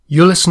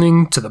You're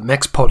listening to the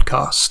MEX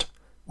podcast,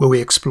 where we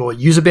explore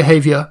user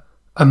behavior,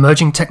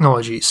 emerging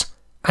technologies,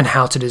 and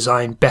how to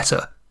design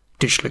better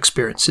digital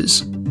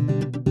experiences.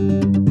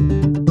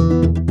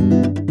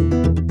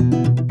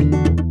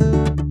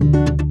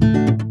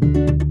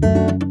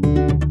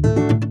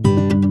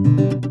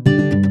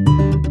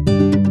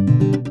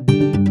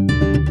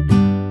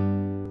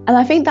 And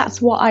I think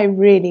that's what I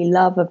really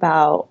love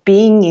about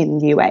being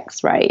in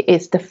UX, right?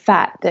 Is the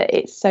fact that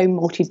it's so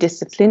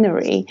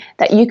multidisciplinary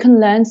that you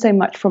can learn so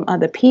much from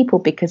other people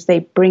because they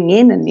bring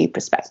in a new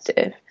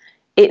perspective.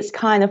 It's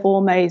kind of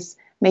almost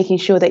making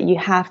sure that you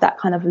have that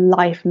kind of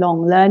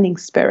lifelong learning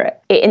spirit.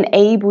 It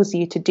enables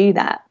you to do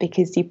that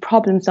because you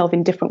problem solve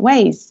in different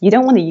ways. You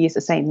don't want to use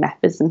the same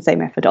methods and same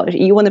methodology.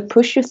 You want to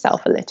push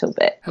yourself a little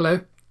bit.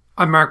 Hello,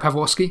 I'm Marek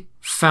Pawłowski,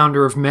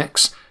 founder of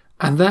MEX.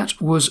 And that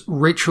was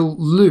Rachel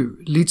Liu,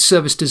 lead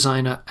service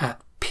designer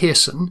at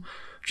Pearson,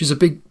 which is a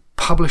big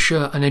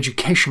publisher and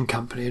education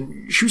company.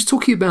 And she was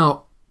talking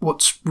about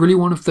what's really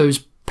one of those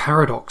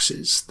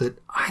paradoxes that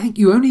I think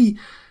you only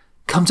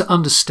come to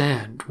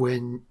understand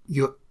when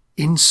you're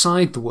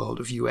inside the world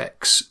of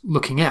UX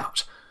looking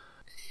out.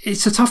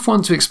 It's a tough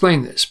one to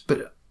explain this,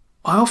 but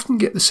I often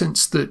get the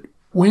sense that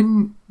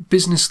when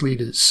business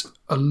leaders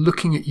are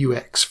looking at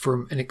UX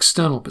from an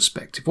external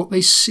perspective, what they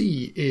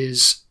see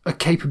is a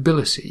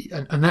capability,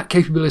 and that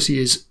capability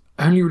is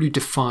only really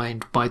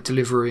defined by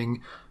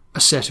delivering a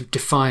set of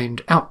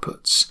defined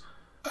outputs.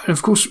 And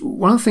of course,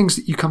 one of the things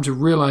that you come to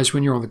realize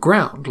when you're on the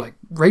ground, like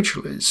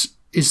Rachel is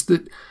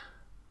that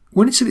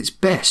when it's at its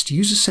best,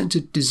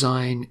 user-centered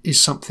design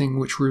is something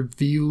which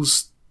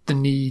reveals the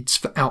needs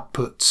for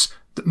outputs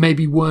that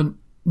maybe weren't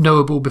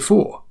knowable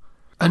before.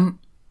 And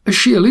as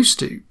she alludes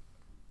to,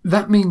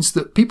 that means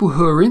that people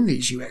who are in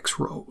these UX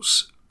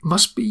roles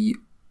must be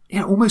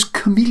almost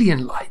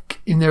chameleon-like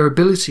in their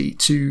ability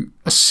to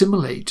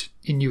assimilate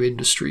in new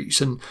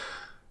industries and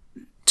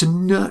to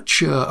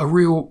nurture a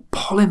real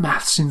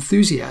polymath's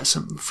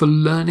enthusiasm for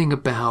learning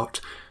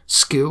about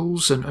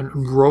skills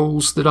and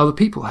roles that other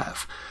people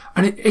have.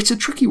 And it's a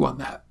tricky one,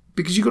 that,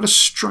 because you've got to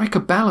strike a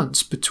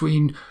balance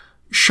between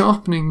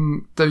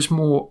sharpening those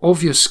more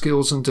obvious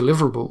skills and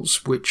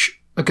deliverables,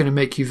 which are going to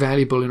make you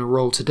valuable in a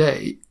role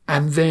today,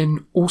 and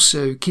then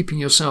also keeping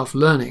yourself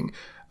learning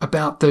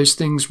about those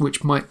things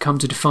which might come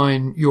to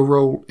define your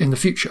role in the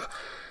future.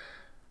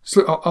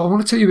 So I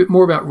want to tell you a bit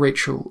more about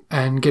Rachel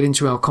and get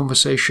into our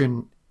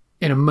conversation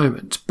in a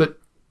moment. But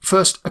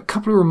first, a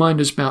couple of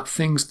reminders about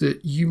things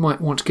that you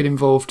might want to get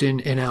involved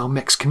in our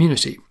MEX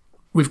community.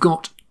 We've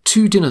got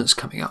 2 dinners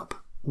coming up.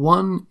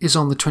 One is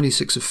on the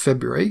 26th of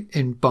February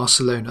in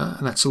Barcelona,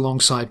 and that's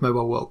alongside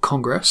Mobile World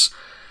Congress.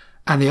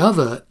 And the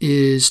other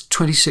is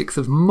 26th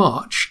of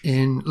March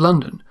in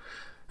London.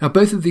 Now,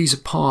 both of these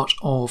are part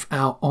of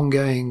our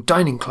ongoing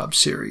Dining Club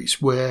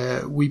series,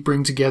 where we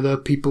bring together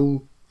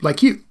people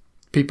like you,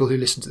 people who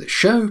listen to this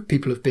show,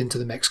 people who've been to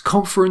the MEX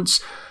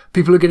conference,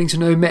 people who are getting to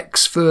know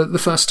MEX for the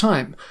first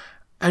time.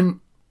 And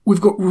we've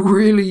got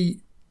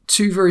really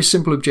 2 very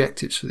simple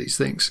objectives for these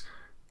things: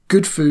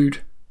 good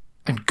food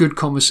and good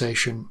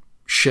conversation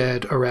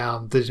shared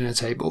around the dinner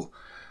table.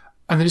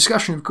 And the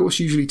discussion, of course,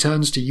 usually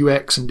turns to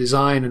UX and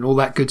design and all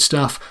that good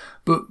stuff.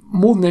 But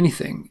more than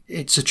anything,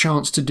 it's a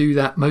chance to do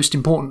that most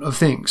important of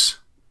things: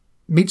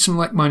 meet some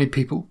like-minded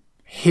people,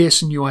 hear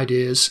some new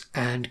ideas,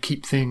 and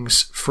keep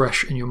things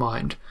fresh in your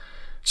mind.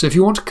 So if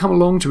you want to come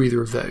along to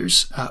either of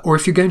those, or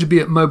if you're going to be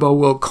at Mobile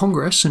World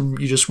Congress and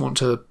you just want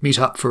to meet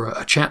up for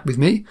a chat with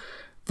me,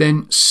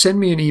 then send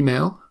me an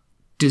email,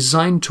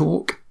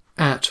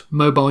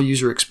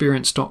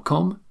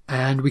 designtalk@mobileuserexperience.com,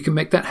 and we can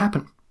make that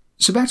happen.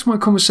 So back to my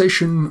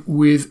conversation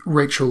with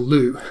Rachel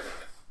Liu.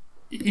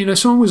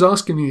 Someone was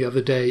asking me the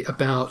other day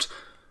about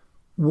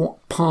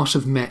what part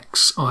of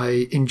MEX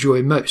I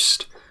enjoy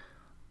most.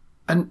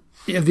 And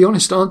the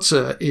honest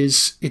answer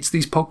is it's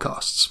these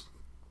podcasts.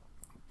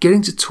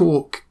 Getting to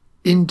talk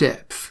in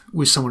depth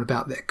with someone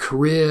about their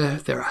career,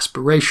 their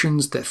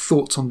aspirations, their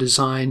thoughts on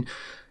design.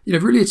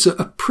 Really it's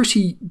a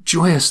pretty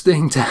joyous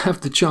thing to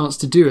have the chance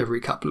to do every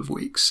couple of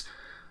weeks.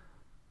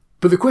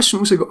 But the question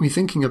also got me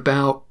thinking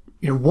about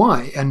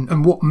why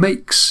and what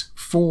makes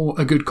for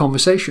a good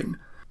conversation.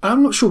 And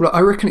I'm not sure, but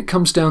I reckon it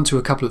comes down to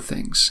a couple of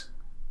things.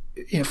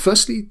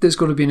 Firstly, there's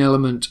got to be an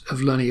element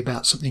of learning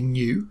about something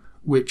new,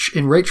 which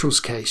in Rachel's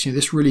case,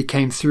 this really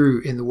came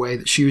through in the way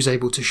that she was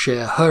able to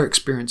share her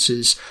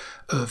experiences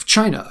of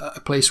China, a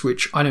place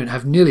which I don't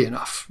have nearly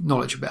enough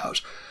knowledge about.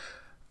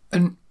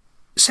 And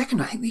second,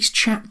 I think these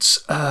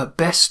chats are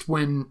best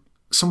when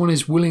someone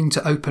is willing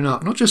to open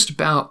up, not just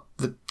about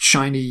the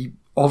shiny,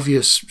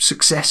 obvious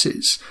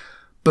successes,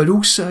 but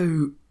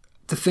also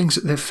the things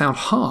that they've found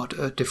hard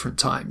at different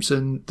times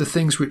and the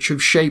things which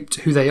have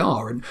shaped who they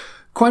are. And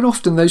quite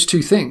often those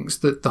 2 things,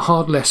 that the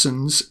hard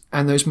lessons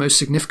and those most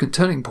significant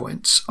turning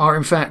points, are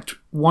in fact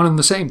one and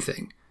the same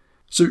thing.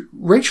 So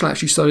Rachel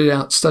actually started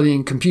out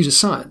studying computer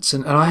science,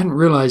 and I hadn't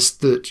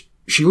realized that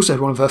she also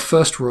had one of her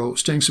first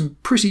roles doing some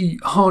pretty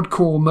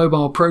hardcore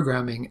mobile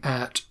programming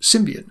at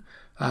Symbian,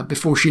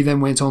 before she then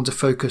went on to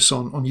focus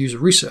on user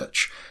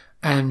research.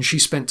 and she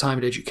spent time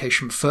at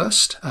Education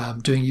First,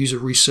 doing user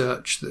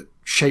research that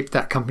shaped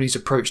that company's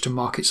approach to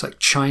markets like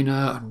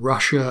China and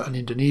Russia and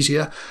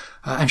Indonesia.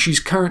 And she's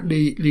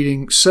currently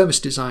leading service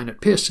design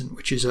at Pearson,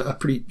 which is a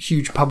pretty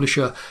huge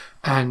publisher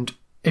and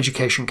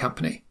education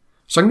company.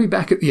 So I'm going to be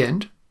back at the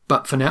end,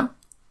 but for now,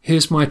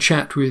 here's my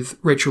chat with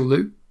Rachel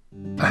Liu.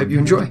 I hope you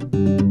enjoy.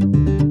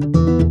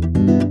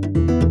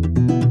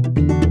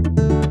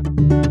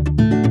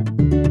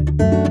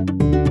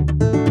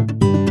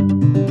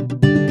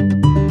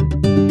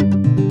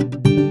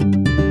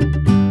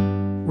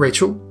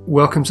 Rachel,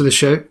 welcome to the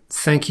show.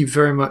 Thank you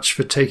very much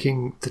for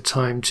taking the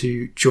time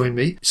to join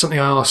me. Something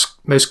I ask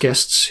most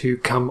guests who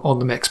come on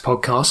the MEX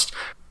podcast.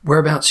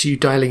 Whereabouts are you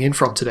dialing in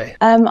from today?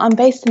 I'm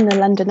based in the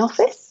London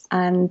office,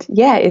 and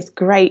yeah, it's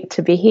great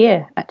to be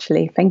here,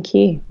 actually. Thank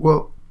you.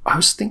 Well, I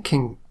was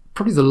thinking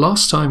probably the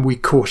last time we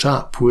caught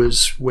up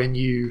was when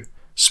you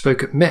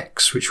spoke at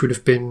MEX, which would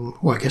have been,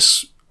 well, I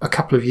guess a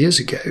couple of years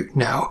ago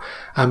now.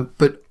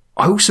 But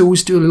I also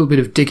always do a little bit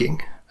of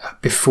digging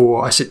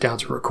before I sit down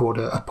to record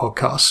a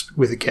podcast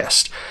with a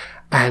guest.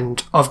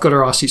 And I've got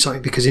to ask you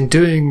something, because in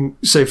doing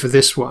so for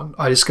this one,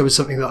 I discovered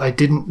something that I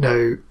didn't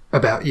know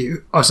about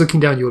you. I was looking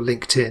down your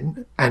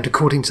LinkedIn, and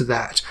according to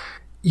that,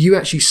 you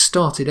actually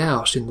started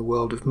out in the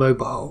world of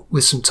mobile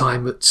with some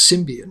time at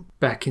Symbian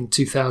back in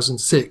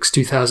 2006,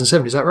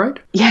 2007. Is that right?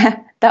 Yeah,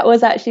 that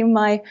was actually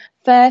my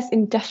first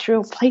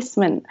industrial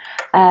placement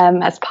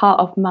as part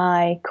of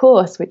my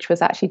course, which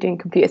was actually doing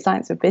computer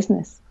science with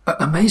business.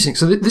 Amazing.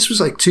 So this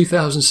was like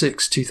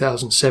 2006,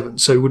 2007.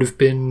 So it would have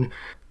been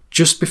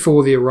just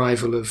before the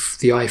arrival of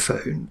the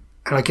iPhone,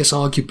 and I guess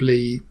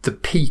arguably the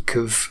peak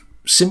of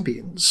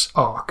Symbian's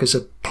arc as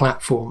a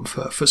platform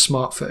for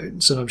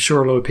smartphones. And I'm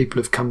sure a lot of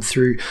people have come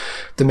through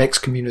the MEX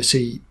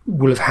community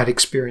will have had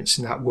experience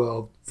in that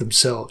world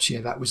themselves. You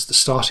know, that was the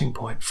starting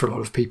point for a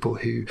lot of people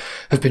who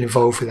have been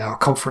involved with our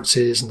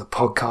conferences and the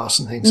podcasts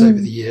and things over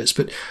the years.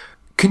 But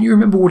can you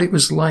remember what it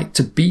was like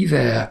to be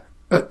there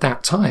at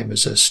that time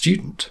as a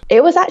student?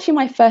 It was actually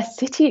my first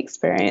city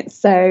experience.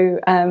 So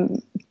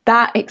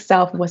that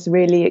itself was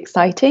really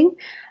exciting.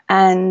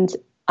 And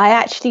I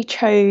actually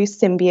chose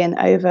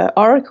Symbian over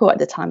Oracle at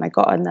the time. I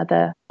got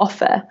another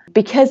offer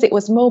because it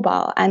was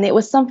mobile, and it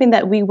was something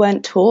that we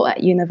weren't taught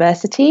at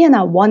university. And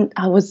I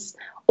was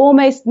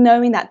almost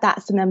knowing that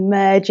that's an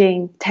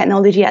emerging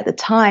technology at the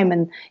time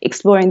and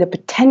exploring the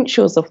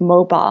potentials of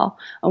mobile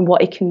and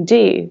what it can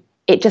do.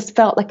 It just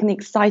felt like an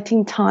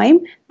exciting time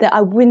that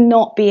I would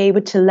not be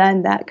able to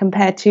learn that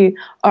compared to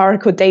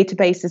Oracle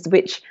databases,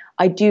 which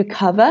I do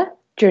cover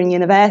during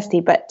university,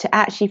 but to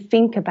actually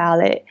think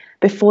about it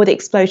before the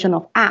explosion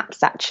of apps,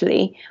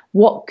 actually,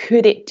 what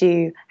could it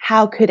do?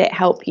 How could it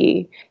help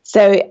you?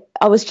 So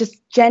I was just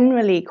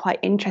generally quite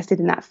interested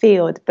in that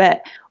field,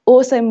 but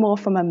also more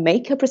from a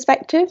maker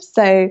perspective.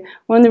 So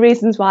one of the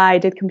reasons why I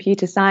did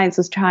computer science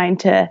was trying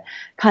to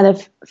kind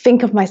of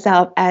think of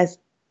myself as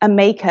a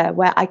maker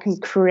where I can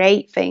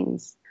create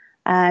things.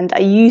 And I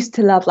used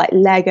to love like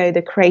Lego,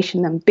 the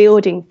creation and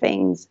building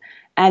things.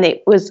 And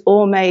it was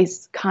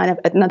almost kind of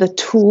another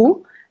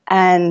tool.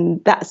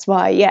 And that's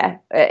why,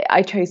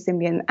 I chose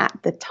Symbian at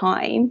the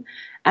time.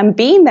 And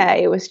being there,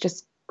 it was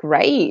just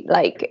great.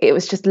 Like, it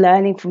was just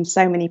learning from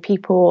so many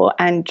people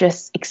and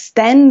just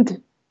extend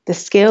the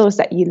skills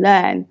that you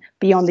learn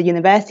beyond the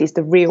universities,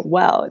 the real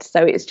world.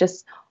 So it's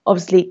just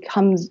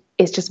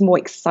it's just more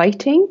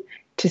exciting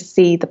to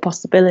see the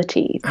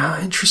possibilities.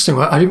 Interesting.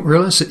 Well, I didn't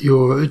realize that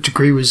your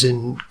degree was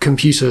in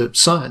computer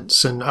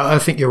science. And I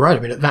think you're right.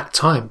 I mean, at that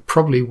time,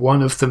 probably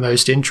one of the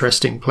most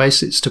interesting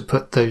places to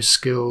put those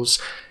skills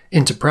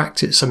into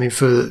practice. I mean,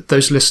 for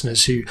those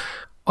listeners who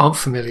aren't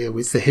familiar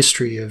with the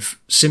history of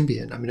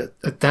Symbian, I mean,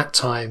 at that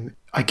time,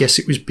 I guess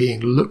it was being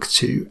looked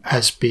to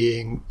as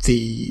being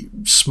the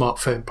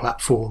smartphone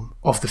platform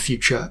of the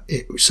future.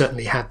 It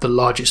certainly had the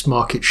largest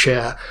market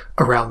share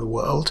around the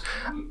world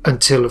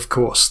until, of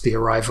course, the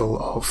arrival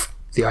of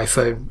the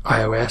iPhone,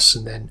 iOS,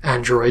 and then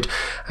Android,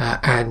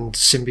 and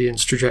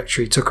Symbian's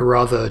trajectory took a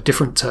rather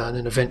different turn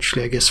and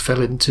eventually, I guess,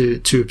 fell into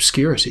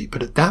obscurity.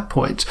 But at that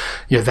point,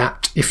 you know,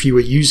 that if you were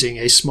using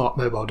a smart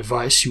mobile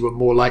device, you were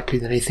more likely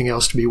than anything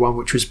else to be one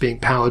which was being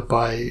powered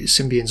by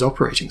Symbian's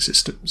operating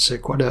system. So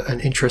quite an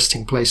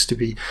interesting place to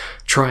be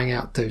trying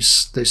out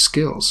those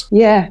skills.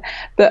 Yeah,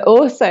 but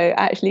also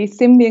actually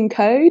Symbian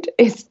code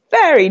is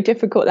very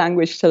difficult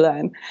language to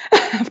learn, I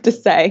have to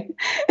say.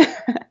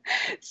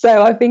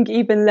 So I think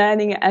even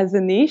learning it as a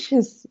niche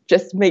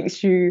just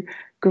makes you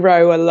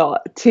grow a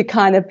lot to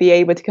kind of be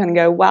able to kind of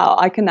go, wow,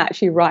 I can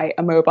actually write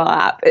a mobile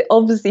app. It's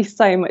obviously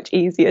so much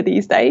easier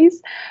these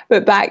days.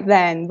 But back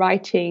then,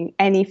 writing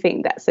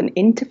anything that's an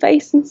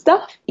interface and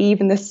stuff,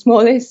 even the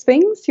smallest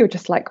things, you're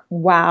just like,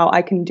 wow,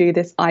 I can do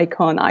this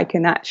icon. I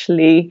can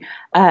actually,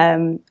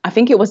 I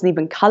think it wasn't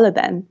even color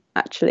then,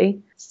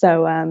 actually.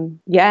 So,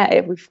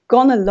 we've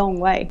gone a long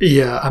way.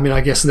 Yeah, I mean,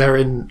 I guess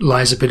therein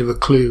lies a bit of a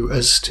clue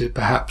as to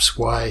perhaps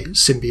why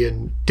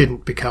Symbian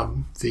didn't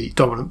become the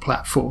dominant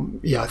platform.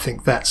 Yeah, I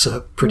think that's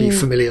a pretty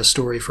familiar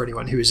story for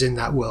anyone who is in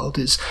that world,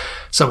 is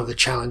some of the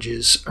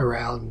challenges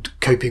around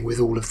coping with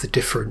all of the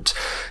different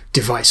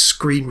device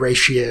screen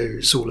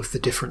ratios, all of the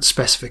different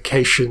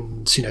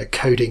specifications,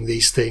 coding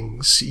these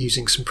things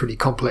using some pretty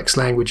complex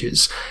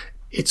languages.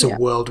 It's a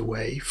world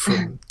away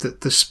from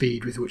the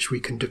speed with which we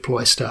can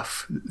deploy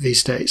stuff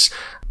these days.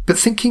 But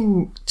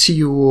thinking to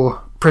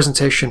your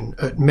presentation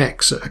at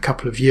MEX a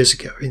couple of years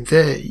ago, in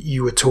there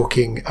you were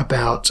talking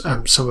about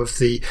some of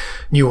the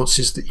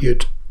nuances that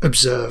you'd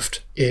observed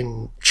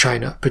in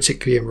China,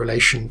 particularly in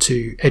relation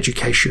to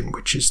education,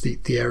 which is the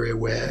area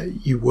where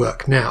you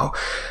work now.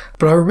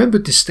 But I remember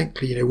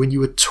distinctly, when you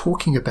were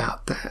talking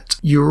about that,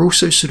 you were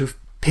also sort of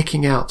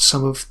picking out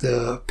some of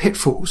the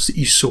pitfalls that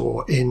you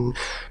saw in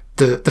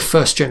the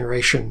first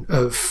generation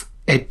of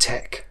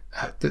EdTech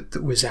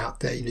that was out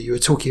there. You were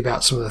talking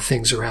about some of the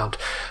things around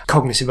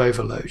cognitive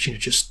overload,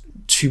 just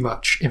too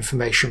much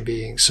information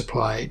being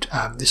supplied,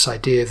 this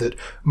idea that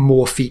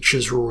more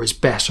features are always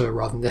better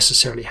rather than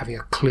necessarily having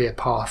a clear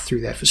path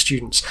through there for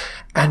students.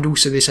 And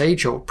also this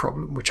age-old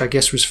problem, which I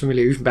guess was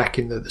familiar even back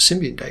in the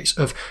Symbian days,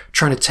 of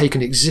trying to take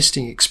an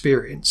existing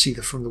experience,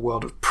 either from the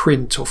world of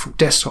print or from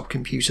desktop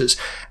computers,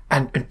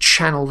 and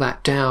channel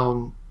that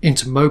down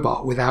into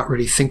mobile without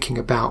really thinking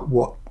about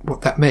what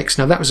that makes.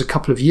 Now, that was a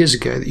couple of years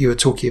ago that you were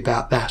talking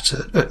about that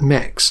at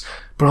MEX,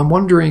 but I'm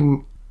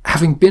wondering,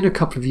 having been a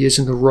couple of years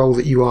in the role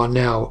that you are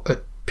now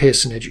at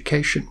Pearson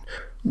Education,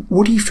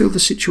 what do you feel the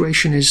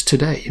situation is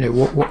today?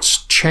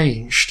 What's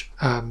changed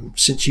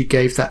since you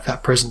gave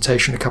that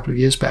presentation a couple of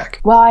years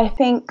back? Well, I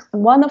think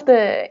one of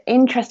the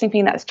interesting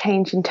things that's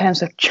changed in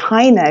terms of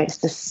China is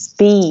the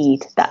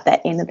speed that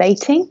they're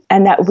innovating,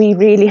 and that we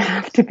really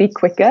have to be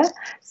quicker.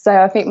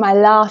 So I think my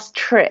last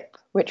trip,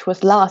 which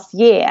was last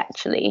year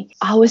actually,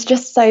 I was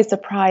just so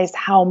surprised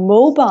how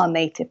mobile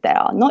native they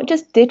are, not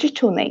just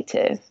digital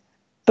native,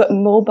 but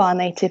mobile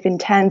native in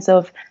terms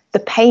of the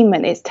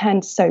payment is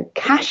turned so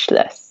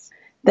cashless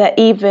that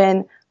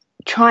even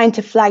trying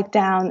to flag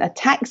down a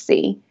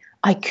taxi,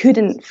 I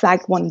couldn't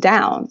flag one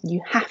down.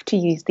 You have to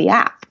use the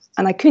app.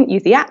 And I couldn't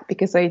use the app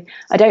because I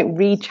don't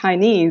read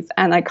Chinese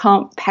and I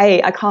can't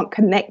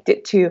connect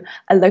it to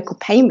a local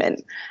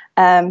payment.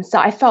 So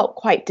I felt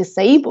quite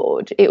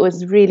disabled. It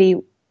was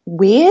really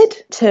weird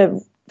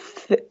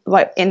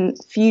in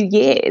few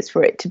years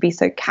for it to be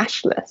so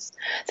cashless.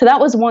 So that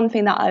was one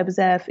thing that I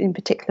observed in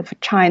particular for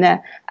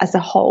China as a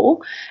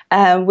whole,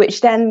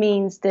 which then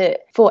means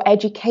that for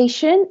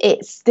education,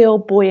 it's still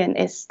buoyant,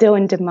 it's still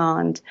in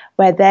demand,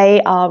 where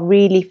they are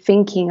really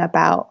thinking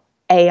about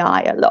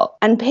AI a lot.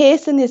 And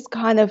Pearson is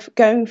kind of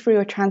going through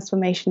a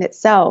transformation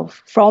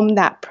itself from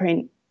that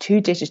print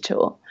to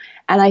digital.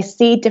 And I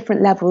see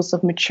different levels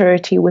of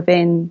maturity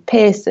within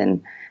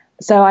Pearson.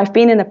 So I've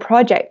been in a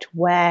project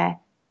where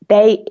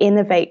they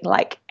innovate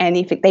like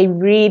anything. They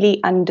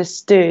really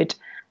understood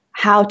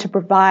how to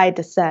provide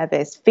the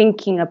service,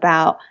 thinking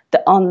about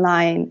the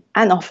online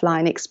and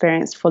offline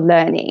experience for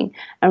learning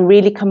and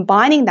really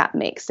combining that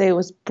mix. So it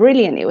was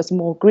brilliant. It was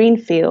more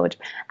greenfield.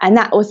 And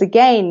that was,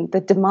 again,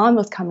 the demand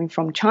was coming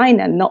from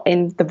China, not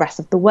in the rest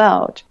of the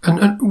world.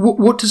 And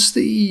what does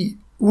the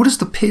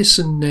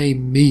Pearson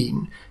name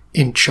mean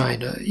in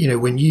China?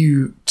 When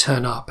you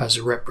turn up as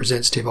a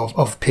representative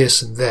of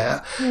Pearson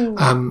there,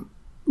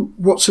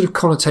 what sort of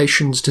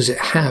connotations does it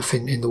have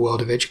in the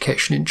world of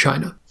education in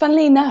China?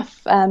 Funnily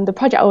enough, the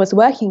project I was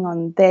working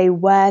on, they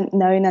weren't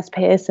known as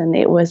Pearson.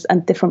 It was a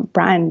different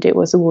brand. It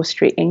was Wall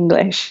Street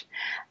English.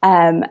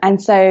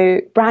 And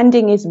so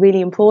branding is really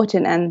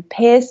important. And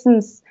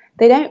Pearson's,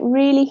 they don't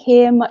really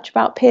hear much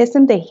about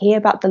Pearson. They hear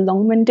about the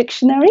Longman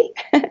Dictionary.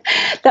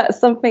 That's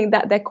something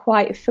that they're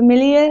quite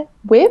familiar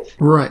with.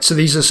 Right. So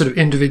these are sort of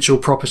individual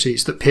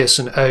properties that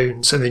Pearson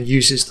owns and then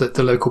uses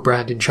the local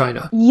brand in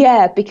China.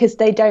 Yeah, because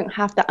they don't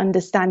have the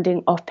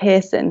understanding of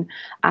Pearson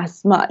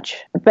as much.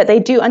 But they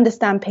do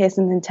understand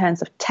Pearson in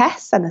terms of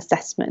tests and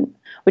assessment,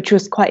 which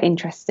was quite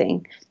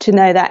interesting to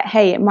know that,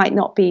 hey, it might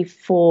not be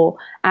for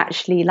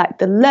actually like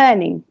the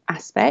learning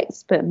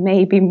aspects, but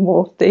maybe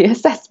more of the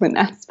assessment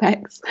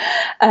aspects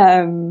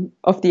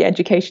of the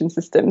education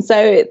system.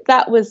 So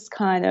that was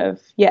kind of,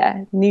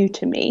 new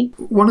to me.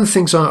 One of the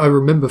things I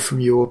remember from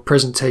your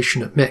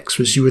presentation at MEX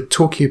was you were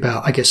talking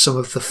about, I guess, some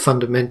of the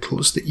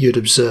fundamentals that you'd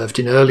observed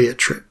in earlier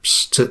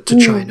trips to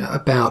China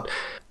about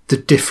the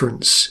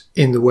difference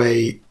in the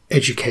way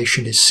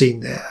education is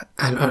seen there.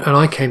 And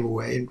I came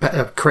away, and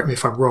correct me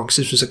if I'm wrong, because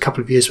this was a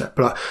couple of years back,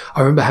 but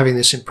I remember having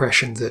this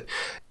impression that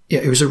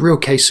it was a real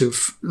case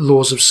of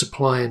laws of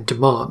supply and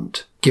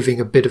demand giving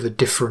a bit of a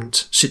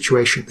different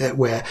situation there,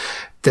 where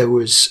there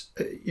was,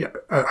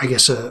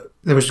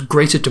 there was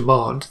greater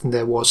demand than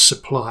there was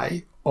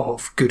supply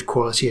of good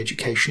quality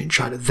education in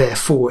China.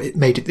 Therefore, it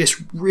made it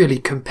this really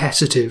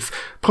competitive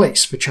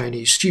place for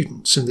Chinese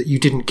students, and that you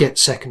didn't get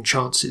second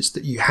chances,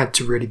 that you had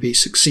to really be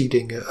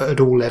succeeding at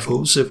all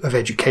levels of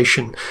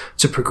education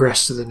to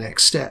progress to the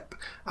next step.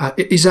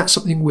 Is that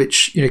something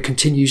which,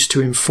 continues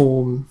to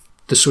inform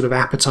the sort of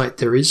appetite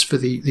there is for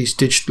these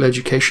digital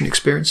education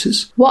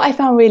experiences? What I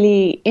found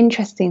really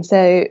interesting,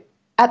 so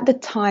at the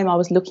time I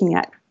was looking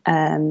at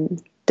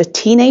the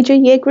teenager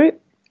year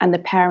group and the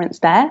parents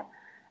there,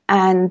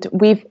 and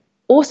we've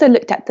also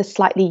looked at the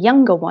slightly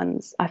younger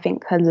ones, I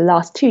think, for the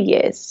last 2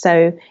 years.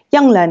 So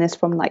young learners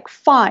from like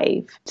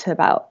 5 to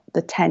about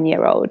the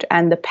 10-year-old,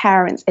 and the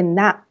parents in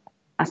that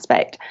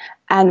aspect.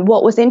 And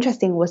what was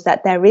interesting was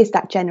that there is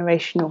that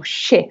generational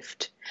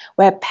shift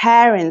where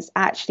parents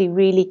actually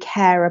really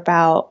care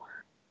about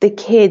the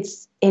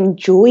kids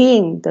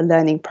enjoying the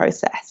learning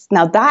process.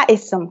 Now, that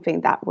is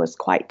something that was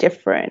quite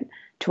different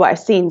to what I've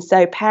seen.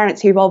 So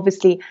parents who've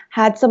obviously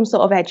had some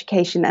sort of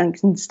education and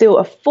can still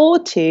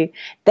afford to,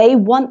 they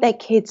want their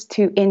kids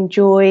to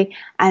enjoy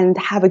and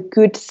have a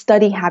good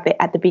study habit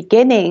at the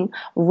beginning,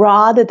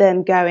 rather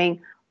than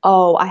going,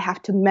 oh, I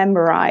have to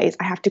memorize,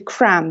 I have to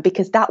cram,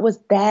 because that was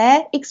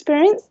their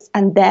experience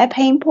and their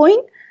pain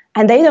point,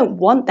 and they don't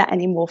want that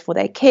anymore for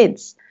their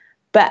kids.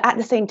 But at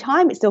the same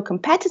time, it's still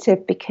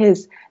competitive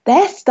because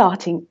they're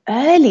starting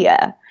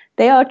earlier.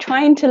 They are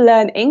trying to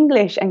learn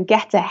English and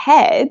get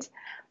ahead,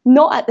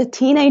 not at the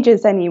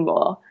teenagers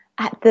anymore,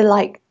 at the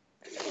like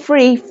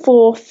 3,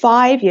 4,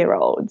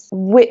 5-year-olds,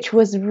 which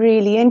was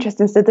really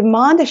interesting. So the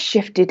demand has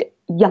shifted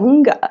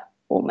younger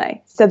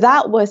almost. So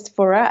that was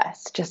for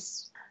us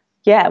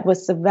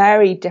was a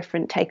very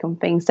different take on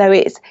things. So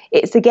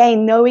it's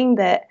again knowing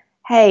that,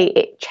 hey,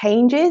 it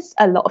changes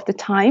a lot of the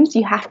times.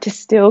 You have to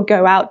still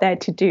go out there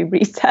to do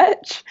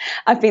research.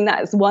 I think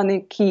that's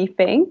one key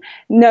thing.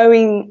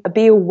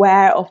 Be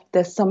aware of the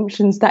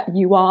assumptions that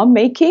you are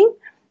making.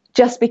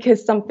 Just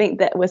because something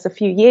that was a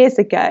few years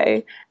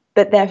ago,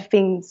 but there are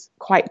things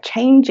quite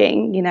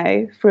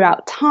changing,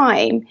 throughout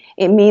time,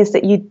 it means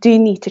that you do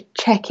need to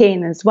check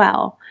in as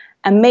well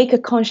and make a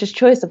conscious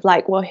choice of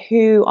like, well,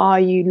 who are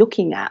you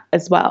looking at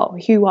as well?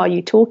 Who are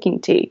you talking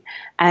to?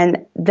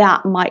 And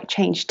that might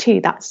change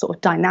too, that sort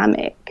of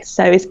dynamic.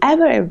 So it's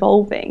ever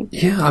evolving.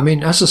 Yeah, I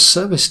mean, as a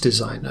service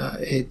designer,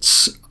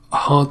 it's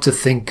hard to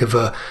think of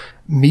a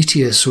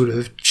meteor sort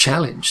of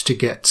challenge to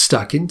get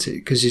stuck into,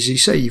 because as you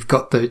say, you've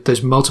got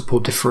those multiple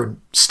different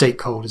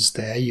stakeholders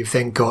there. You've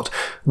then got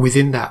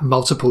within that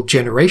multiple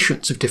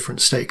generations of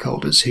different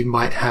stakeholders who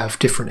might have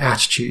different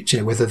attitudes,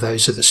 whether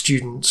those are the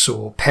students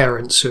or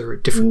parents who are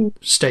at different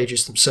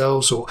stages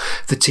themselves, or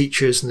the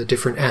teachers and the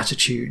different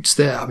attitudes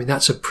there. I mean,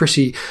 that's a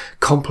pretty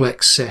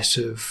complex set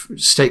of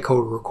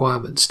stakeholder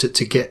requirements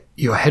to get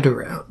your head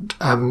around.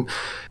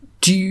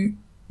 Do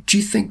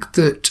you think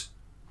that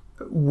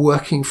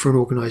working for an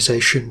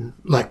organization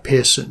like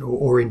Pearson,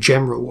 or in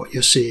general what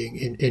you're seeing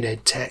in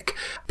EdTech,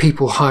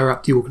 people higher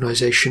up the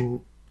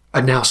organization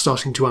are now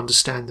starting to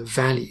understand the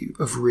value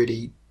of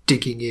really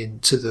digging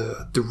into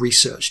the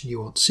research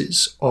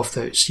nuances of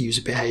those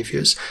user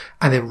behaviors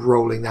and then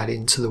rolling that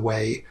into the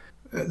way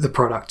the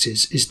product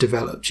is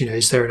developed?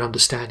 Is there an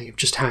understanding of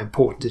just how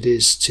important it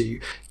is to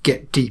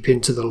get deep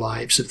into the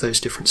lives of those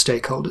different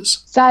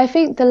stakeholders? So I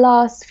think the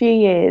last few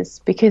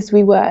years, because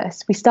we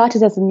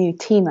started as a new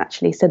team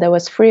actually, so there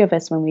was 3 of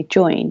us when we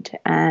joined,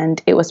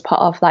 and it was part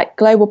of like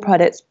global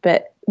products,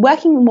 but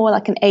working more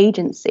like an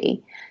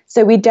agency.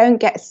 So we don't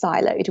get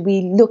siloed.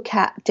 We look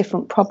at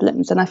different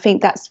problems, and I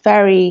think that's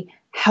very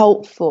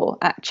helpful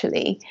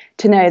actually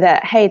to know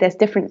that, hey, there's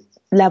different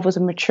levels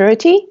of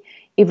maturity.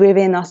 If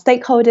within our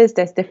stakeholders,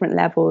 there's different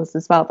levels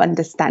as well of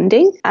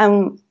understanding.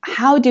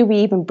 How do we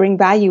even bring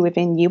value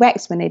within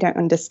UX when they don't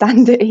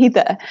understand it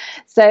either?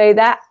 So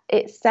that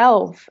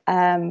itself,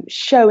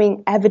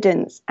 showing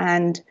evidence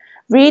and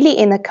really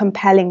in a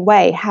compelling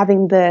way,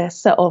 having the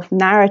sort of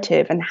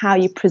narrative and how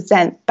you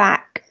present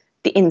back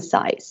the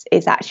insights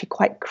is actually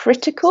quite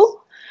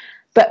critical,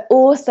 but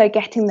also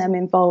getting them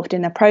involved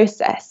in a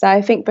process. So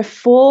I think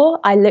before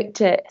I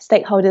looked at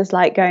stakeholders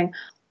like going,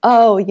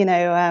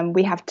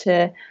 we have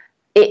to,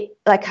 it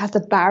like has a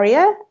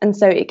barrier, and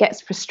so it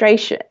gets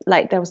frustration.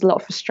 Like there was a lot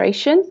of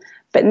frustration,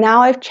 but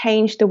now I've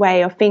changed the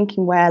way of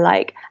thinking where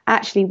like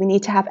actually we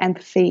need to have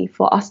empathy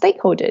for our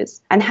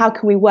stakeholders, and how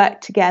can we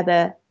work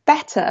together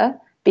better,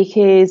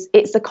 because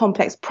it's a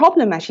complex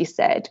problem, as you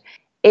said.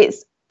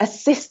 It's a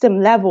system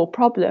level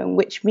problem,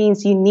 which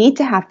means you need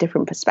to have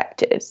different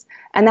perspectives,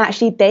 and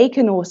actually they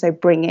can also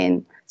bring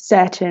in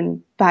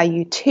certain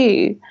value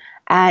too,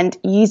 and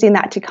using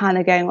that to kind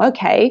of going,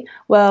 okay,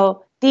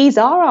 well, these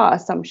are our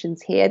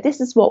assumptions here. This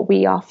is what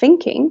we are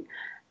thinking.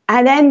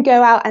 And then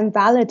go out and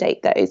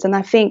validate those. And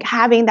I think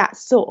having that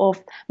sort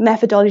of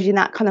methodology and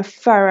that kind of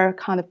thorough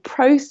kind of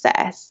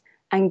process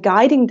and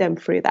guiding them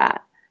through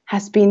that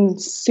has been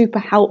super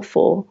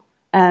helpful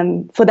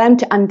for them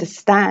to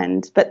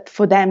understand, but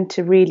for them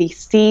to really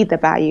see the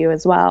value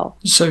as well.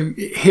 So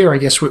here, I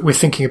guess we're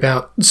thinking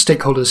about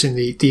stakeholders in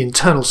the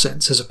internal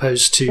sense as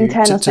opposed to...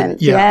 Internal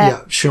sense,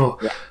 yeah, sure.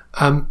 Yeah.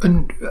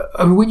 And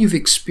when you've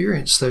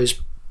experienced those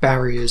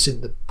barriers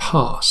in the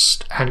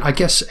past, and I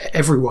guess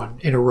everyone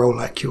in a role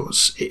like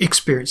yours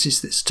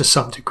experiences this to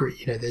some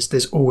degree,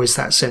 there's always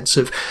that sense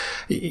of,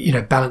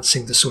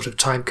 balancing the sort of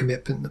time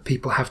commitment that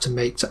people have to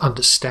make to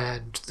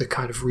understand the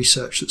kind of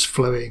research that's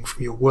flowing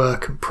from your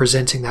work and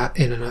presenting that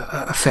in an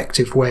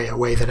effective way, a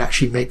way that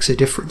actually makes a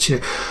difference.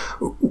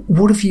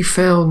 What have you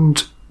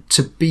found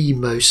to be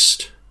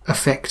most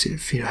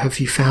effective? Have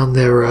you found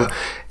there are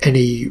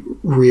any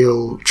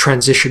real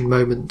transition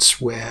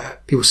moments where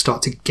people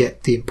start to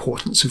get the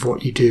importance of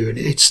what you do and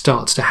it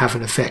starts to have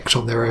an effect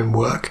on their own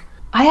work?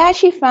 I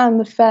actually found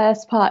the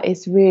first part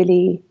is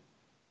really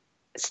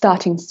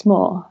starting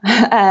small.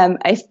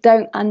 I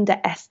don't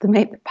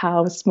underestimate the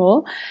power of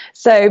small.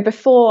 So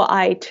before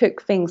I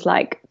took things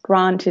like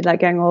granted,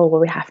 like going,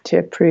 we have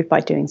to prove by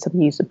doing some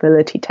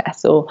usability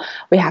tests, or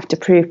we have to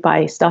prove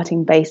by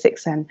starting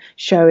basics and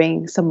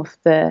showing some of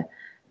the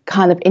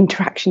kind of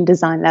interaction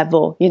design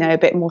level, a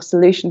bit more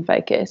solution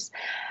focused.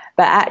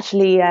 But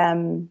actually,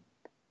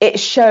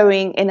 it's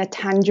showing in a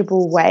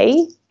tangible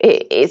way.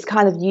 It's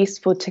kind of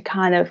useful to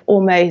kind of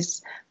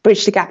almost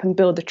bridge the gap and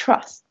build the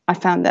trust. I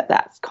found that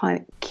that's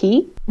kind of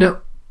key.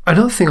 Now,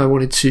 another thing I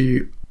wanted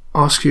to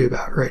ask you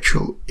about,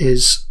 Rachel,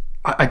 is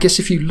I guess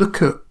if you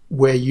look at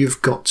where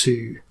you've got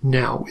to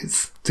now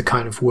with the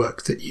kind of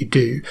work that you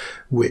do,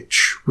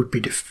 which would be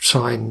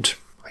defined,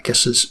 I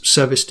guess, as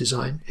service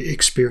design,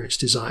 experience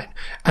design,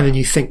 and then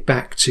you think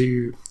back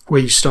to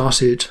where you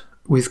started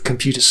with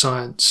computer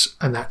science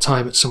and that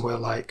time at somewhere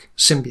like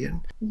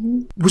Symbian.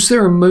 Mm-hmm. Was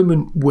there a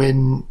moment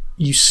when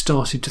you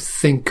started to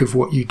think of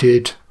what you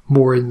did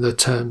more in the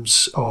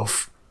terms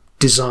of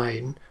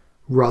design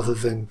rather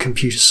than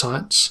computer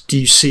science? Do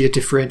you see a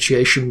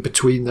differentiation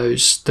between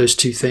those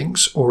two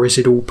things, or is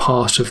it all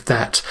part of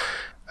that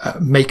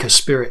maker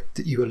spirit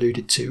that you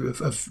alluded to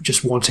of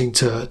just wanting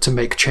to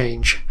make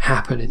change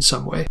happen in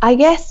some way? I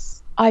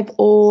guess I've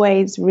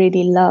always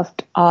really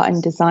loved art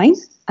and design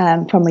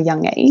from a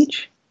young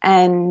age.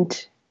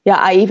 And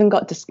I even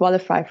got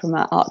disqualified from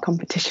an art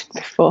competition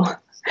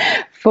before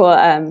for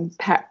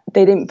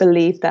they didn't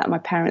believe that my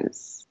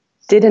parents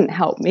didn't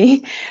help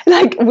me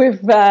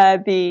with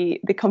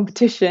the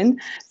competition.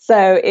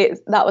 So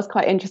that was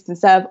quite interesting.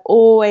 So I've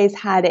always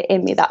had it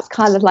in me. That's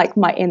kind of like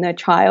my inner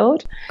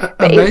child.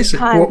 Amazing.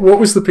 What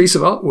was the piece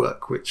of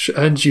artwork which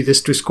earned you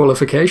this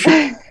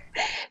disqualification?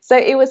 So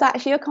it was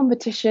actually a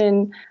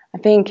competition. I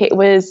think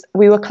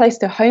we were close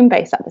to home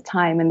base at the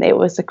time, and it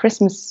was a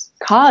Christmas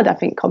card, I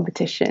think,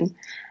 competition.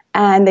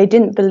 And they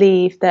didn't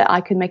believe that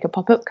I could make a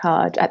pop-up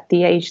card at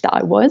the age that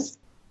I was.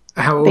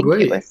 How old were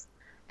you? I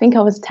think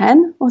I was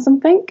 10 or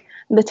something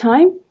at the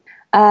time.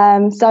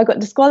 So I got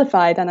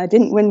disqualified and I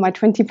didn't win my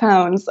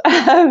 £20.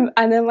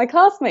 And then my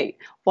classmate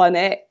won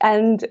it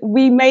and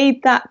we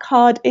made that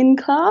card in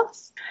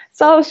class.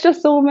 So I was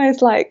just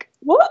almost like,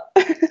 what?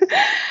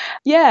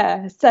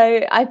 Yeah.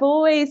 So I've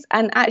always,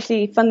 and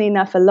actually, funnily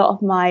enough, a lot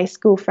of my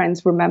school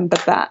friends remember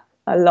that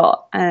a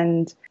lot.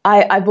 And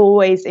I've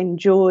always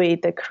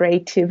enjoyed the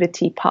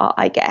creativity part,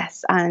 I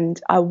guess. And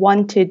I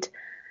wanted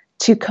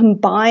to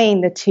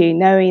combine the two,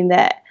 knowing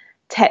that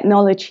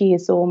technology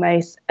is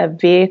almost a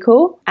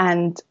vehicle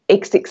and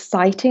it's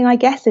exciting, I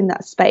guess, in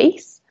that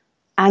space.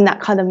 And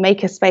that kind of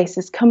maker space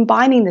is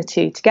combining the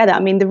two together. I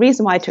mean, the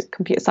reason why I took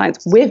computer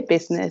science with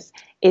business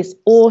is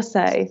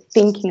also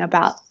thinking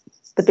about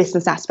the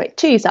business aspect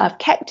too. So I've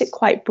kept it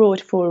quite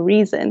broad for a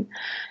reason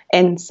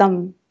in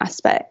some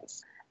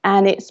aspects.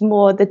 And it's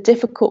more the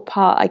difficult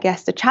part, I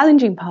guess, the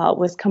challenging part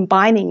was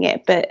combining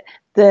it. But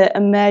the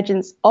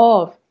emergence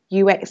of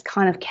UX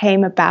kind of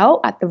came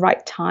about at the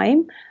right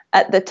time.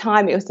 At the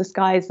time, it was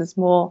disguised as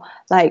more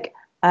like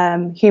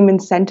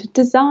human-centered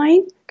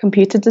design,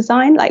 computer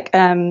design.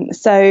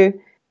 So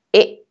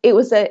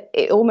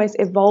it almost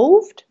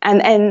evolved,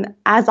 and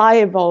as I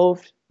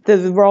evolved, the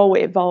role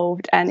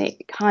evolved, and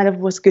it kind of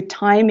was good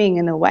timing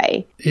in a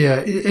way.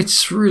 Yeah,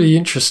 it's really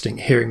interesting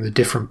hearing the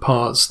different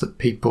paths that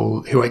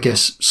people who I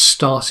guess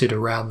started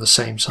around the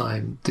same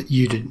time that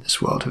you did in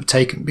this world have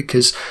taken,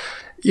 because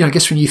I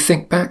guess when you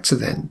think back to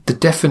then, the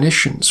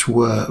definitions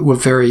were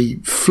very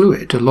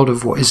fluid. A lot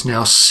of what is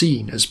now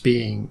seen as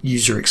being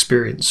user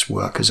experience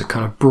work as a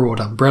kind of broad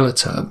umbrella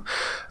term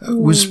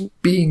was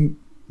being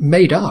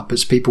made up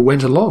as people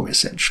went along,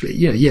 essentially.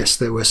 Yes,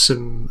 there were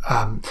some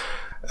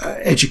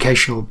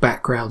educational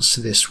backgrounds to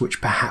this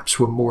which perhaps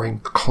were more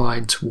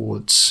inclined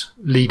towards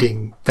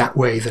leading that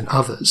way than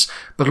others,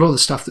 but a lot of the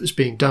stuff that was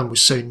being done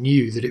was so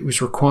new that it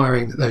was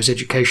requiring that those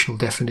educational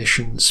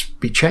definitions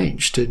be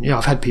changed. And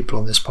I've had people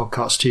on this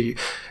podcast who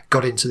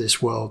got into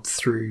this world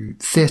through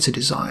theatre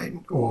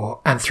design or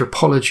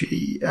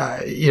anthropology.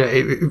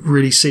 It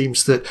really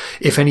seems that,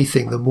 if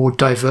anything, the more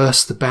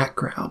diverse the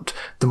background,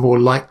 the more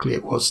likely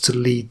it was to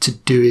lead to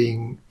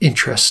doing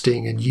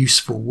interesting and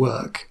useful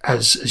work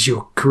as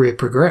your career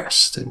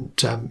progressed. And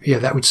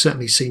that would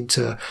certainly seem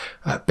to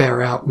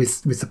bear out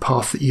with the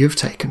path that you've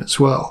taken as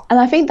well.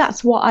 And I think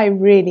that's what I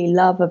really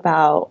love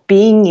about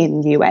being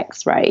in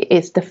UX, right?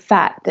 Is the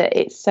fact that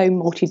it's so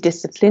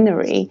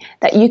multidisciplinary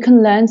that you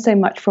can learn so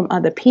much from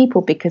other people.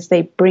 people because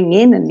they bring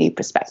in a new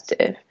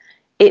perspective.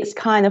 It's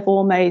kind of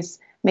almost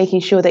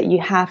making sure that you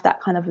have that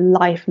kind of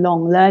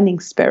lifelong learning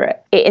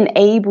spirit. It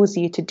enables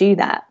you to do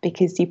that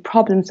because you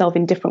problem solve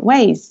in different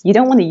ways. You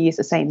don't want to use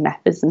the same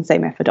methods and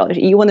same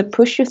methodology. You want to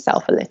push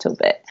yourself a little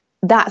bit.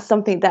 That's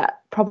something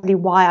that probably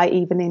why I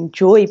even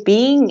enjoy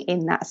being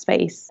in that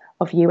space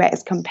of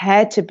UX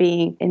compared to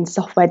being in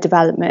software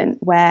development,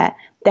 where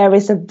there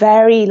is a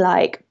very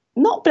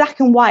not black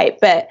and white,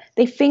 but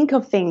they think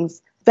of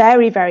things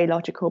very, very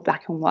logical,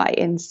 black and white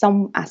in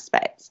some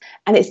aspects.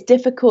 And it's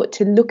difficult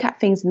to look at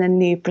things in a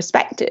new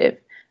perspective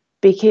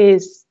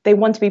because they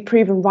want to be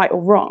proven right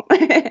or wrong.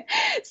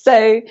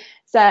 So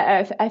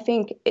I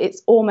think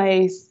it's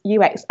almost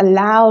UX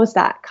allows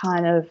that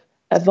kind of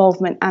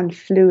evolvement and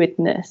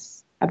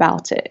fluidness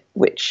about it,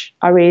 which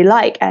I really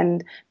like.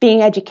 And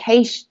being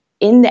education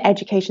in the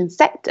education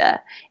sector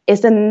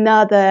is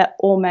another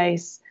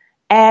almost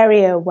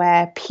area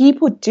where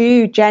people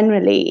do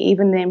generally,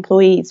 even the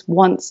employees,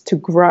 wants to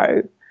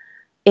grow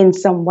in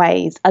some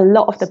ways. A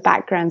lot of the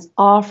backgrounds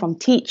are from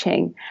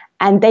teaching,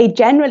 and they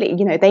generally,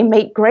 they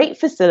make great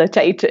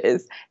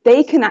facilitators.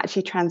 They can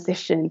actually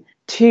transition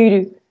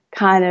to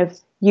kind of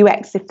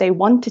UX if they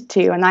wanted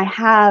to. And I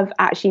have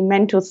actually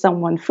mentored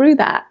someone through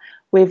that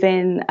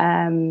within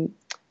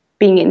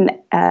being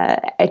in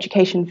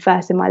education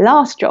first in my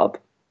last job.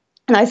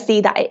 And I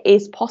see that it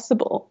is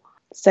possible.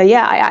 So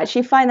yeah, I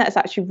actually find that it's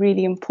actually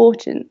really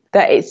important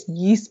that it's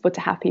useful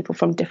to have people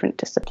from different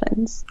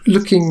disciplines.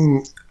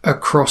 Looking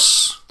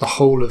across the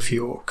whole of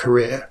your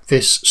career,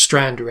 this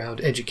strand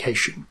around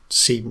education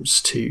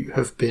seems to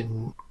have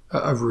been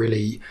a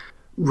really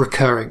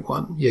recurring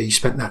one. Yeah, you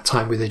spent that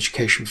time with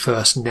education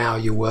first. Now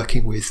you're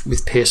working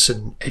with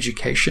Pearson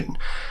Education.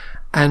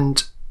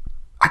 And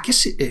I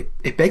guess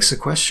it begs the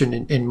question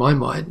in my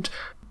mind,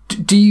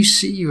 do you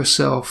see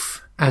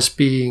yourself as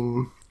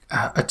being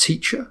a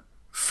teacher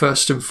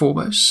first and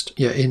foremost,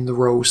 in the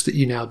roles that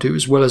you now do,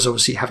 as well as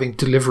obviously having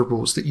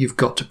deliverables that you've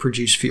got to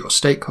produce for your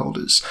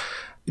stakeholders?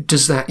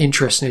 Does that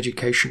interest in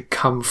education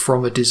come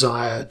from a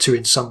desire to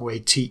in some way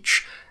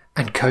teach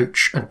and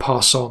coach and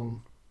pass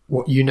on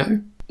what you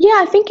know? Yeah,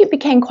 I think it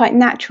became quite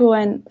natural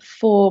and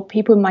for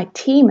people in my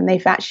team, and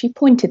they've actually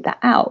pointed that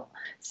out.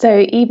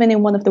 So even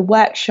in one of the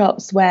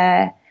workshops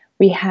where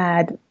we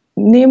had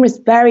numerous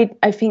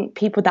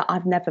people that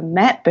I've never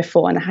met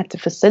before, and I had to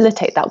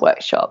facilitate that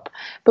workshop.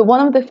 But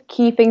one of the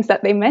key things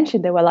that they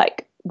mentioned, they were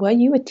like, were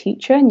you a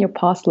teacher in your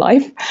past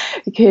life?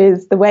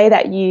 Because the way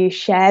that you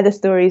share the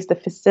stories, the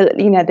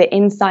facility, the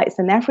insights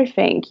and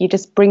everything, you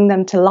just bring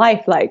them to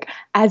life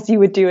as you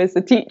would do as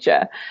a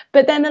teacher.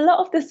 But then a lot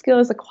of the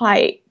skills are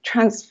quite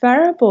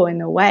transferable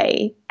in a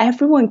way.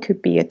 Everyone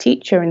could be a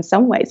teacher in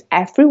some ways.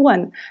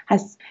 Everyone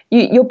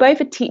you're both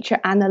a teacher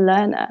and a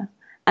learner.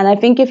 And I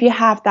think if you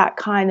have that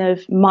kind of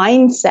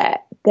mindset,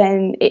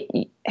 then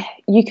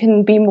you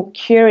can be more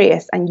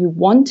curious and you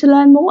want to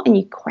learn more and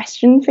you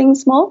question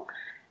things more.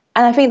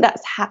 And I think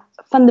that's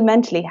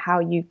fundamentally how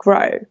you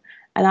grow.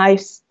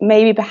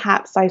 And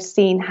perhaps I've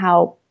seen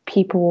how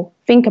people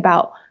think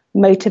about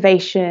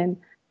motivation,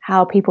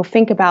 how people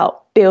think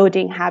about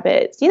building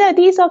habits.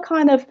 These are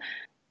kind of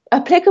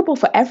applicable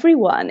for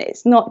everyone.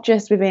 It's not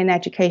just within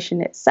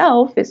education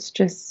itself, it's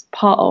just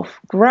part of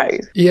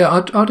growth.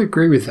 Yeah, I'd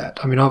agree with that.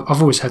 I mean,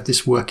 I've always had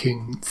this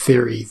working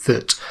theory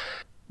that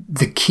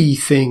the key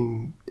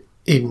thing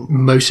in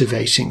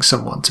motivating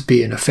someone to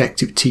be an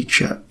effective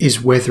teacher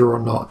is whether or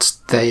not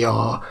they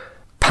are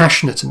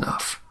passionate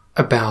enough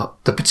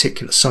about the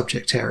particular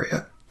subject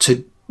area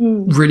to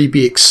really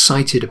be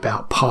excited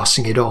about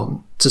passing it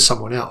on to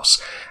someone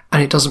else.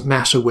 And it doesn't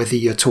matter whether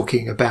you're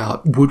talking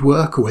about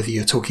woodwork or whether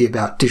you're talking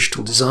about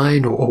digital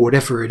design or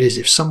whatever it is.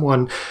 If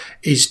someone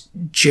is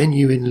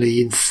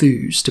genuinely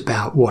enthused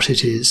about what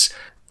it is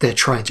they're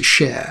trying to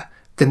share,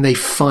 then they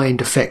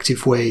find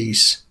effective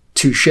ways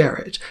to share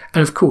it.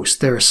 And of course,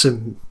 there are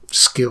some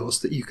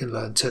skills that you can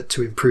learn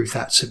to improve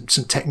that, some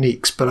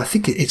techniques. But I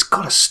think it's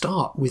got to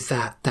start with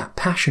that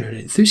passion and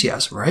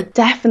enthusiasm, right?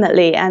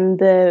 Definitely. And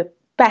the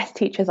best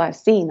teachers I've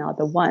seen are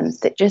the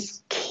ones that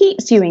just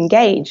keeps you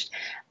engaged.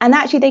 And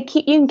actually, they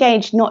keep you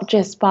engaged not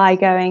just by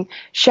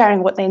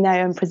sharing what they know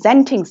and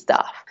presenting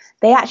stuff.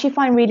 They actually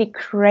find really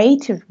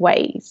creative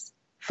ways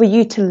for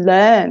you to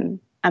learn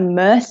and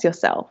immerse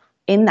yourself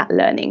in that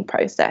learning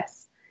process.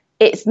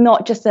 It's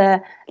not just a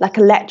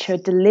lecturer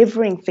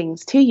delivering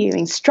things to you,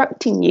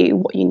 instructing you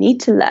what you need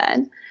to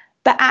learn,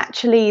 but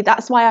actually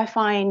that's why I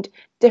find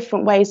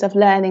different ways of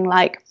learning,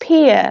 like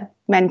peer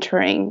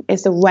mentoring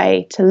is a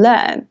way to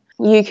learn.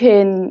 You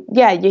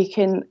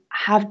can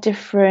have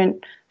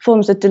different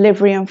forms of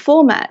delivery and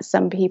formats.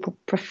 Some people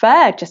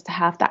prefer just to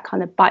have that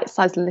kind of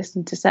bite-sized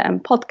listen to certain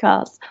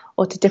podcasts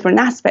or to different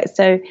aspects.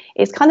 So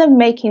it's kind of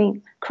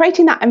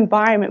creating that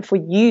environment for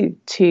you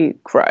to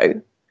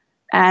grow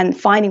and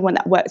finding one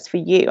that works for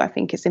you, I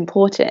think is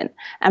important.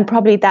 And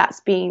probably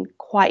that's been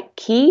quite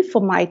key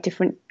for my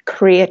different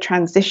career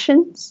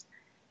transitions,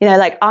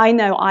 Like I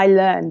know I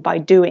learn by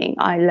doing,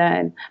 I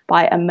learn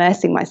by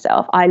immersing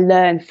myself, I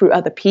learn through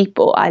other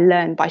people, I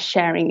learn by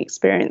sharing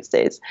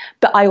experiences,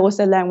 but I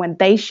also learn when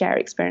they share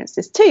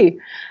experiences too.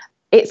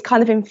 It's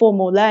kind of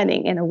informal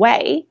learning in a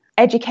way.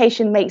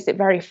 Education makes it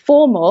very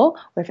formal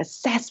with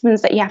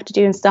assessments that you have to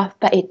do and stuff,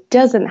 but it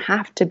doesn't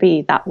have to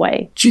be that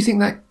way. Do you think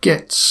that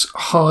gets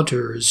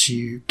harder as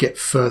you get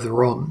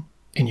further on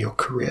in your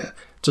career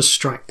to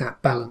strike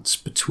that balance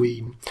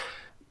between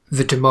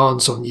the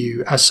demands on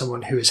you as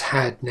someone who has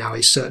had now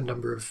a certain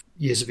number of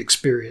years of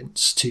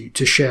experience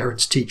to share and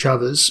to teach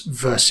others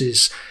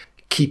versus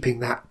keeping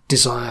that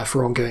desire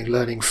for ongoing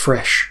learning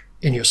fresh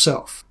in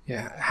yourself?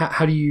 Yeah.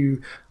 How do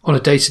you, on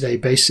a day-to-day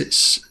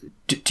basis,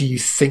 do you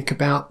think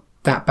about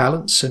that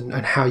balance and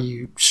how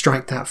you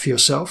strike that for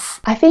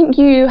yourself? I think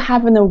you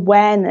have an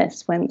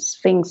awareness when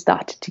things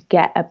started to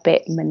get a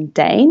bit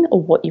mundane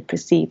or what you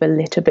perceive a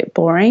little bit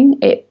boring.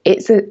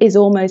 It's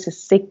almost a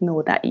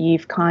signal that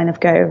you've kind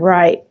of go,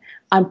 right,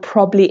 I'm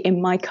probably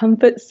in my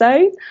comfort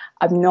zone.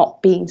 I'm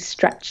not being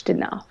stretched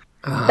enough.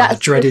 That's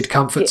dreaded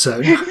comfort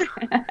zone.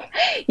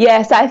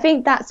 Yeah, so I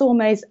think that's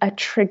almost a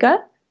trigger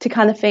to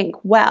kind of think,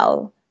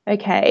 well,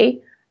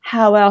 okay,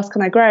 how else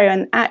can I grow?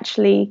 And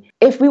actually,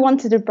 if we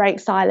wanted to break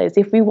silos,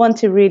 if we want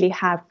to really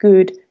have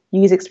good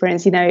user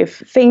experience, if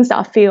things that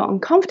I feel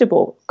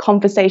uncomfortable,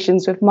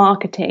 conversations with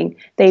marketing,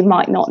 they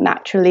might not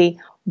naturally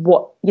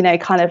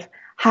kind of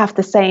have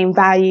the same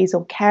values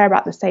or care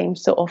about the same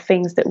sort of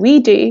things that we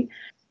do.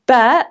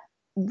 But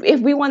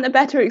if we want a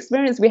better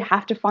experience, we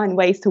have to find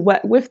ways to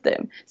work with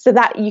them, so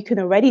that you can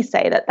already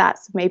say that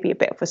that's maybe a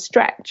bit of a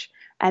stretch.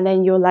 And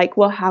then you're like,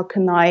 well, how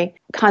can I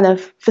kind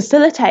of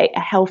facilitate a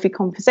healthy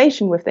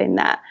conversation within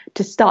that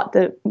to start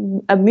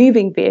a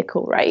moving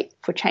vehicle, right,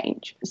 for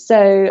change?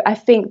 So I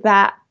think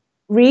that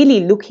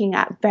really looking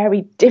at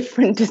very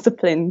different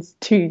disciplines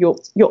to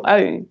your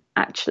own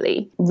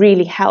actually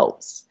really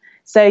helps.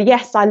 So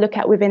yes, I look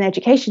at within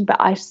education, but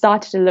I've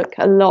started to look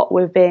a lot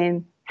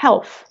within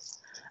health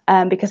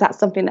because that's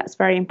something that's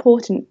very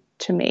important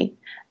to me.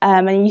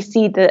 And you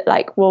see that,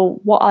 like, well,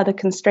 what are the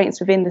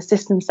constraints within the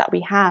systems that we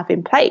have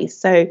in place?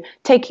 So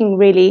taking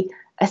really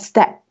a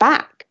step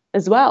back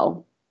as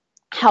well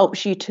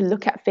helps you to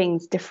look at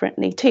things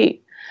differently too.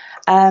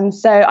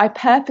 So I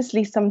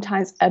purposely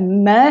sometimes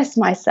immerse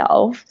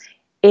myself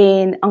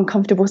in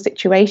uncomfortable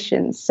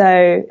situations.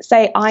 So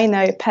say I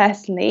know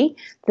personally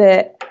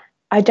that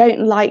I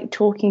don't like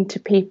talking to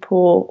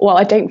people, well,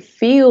 I don't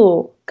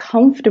feel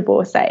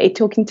comfortable, say,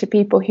 talking to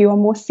people who are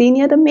more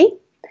senior than me,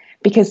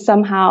 because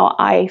somehow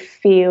I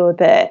feel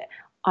that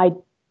I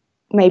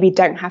maybe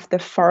don't have the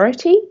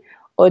authority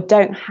or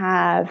don't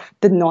have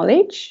the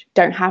knowledge,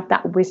 don't have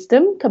that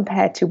wisdom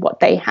compared to what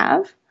they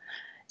have.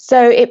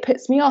 So it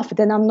puts me off,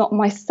 then I'm not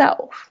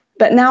myself.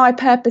 But now I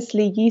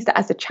purposely use that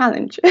as a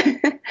challenge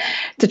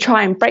to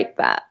try and break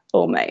that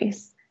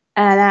almost,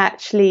 and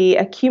actually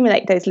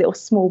accumulate those little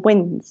small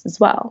wins as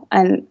well.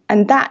 And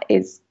that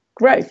is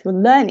growth. You're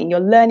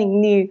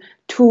learning new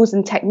tools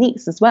and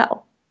techniques as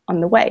well on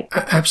the way.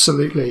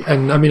 Absolutely.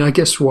 And I mean, I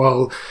guess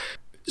while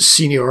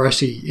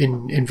seniority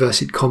in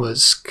inverted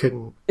commas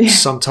can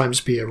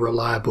sometimes be a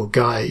reliable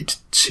guide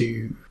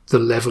to the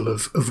level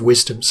of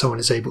wisdom someone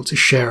is able to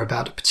share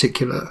about a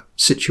particular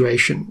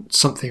situation,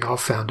 something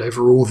I've found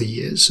over all the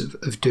years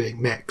of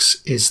doing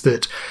MEX is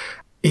that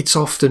it's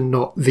often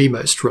not the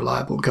most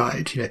reliable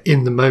guide.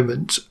 In the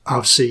moment,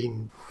 I've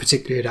seen,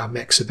 particularly at our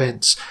MEX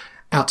events,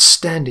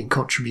 outstanding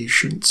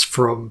contributions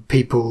from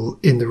people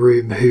in the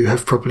room who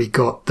have probably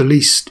got the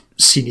least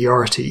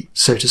seniority,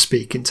 so to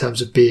speak, in terms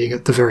of being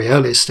at the very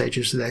earliest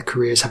stages of their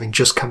careers, having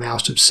just come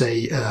out of,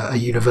 say, a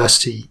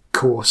university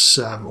course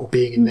or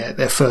being in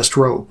their first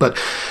role.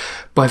 But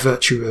by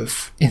virtue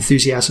of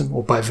enthusiasm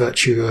or by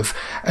virtue of,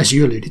 as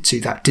you alluded to,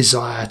 that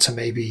desire to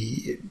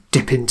maybe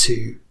dip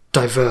into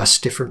diverse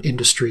different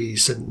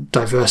industries and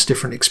diverse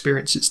different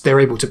experiences, they're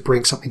able to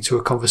bring something to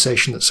a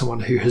conversation that someone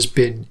who has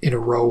been in a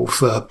role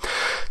for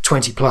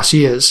 20 plus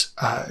years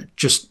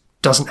just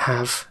doesn't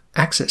have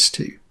access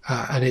to.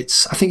 And I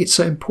think it's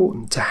so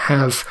important to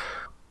have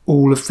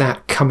all of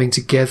that coming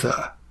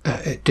together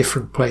at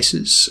different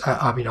places.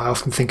 I mean, I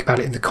often think about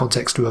it in the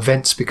context of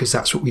events because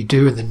that's what we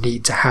do, and the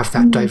need to have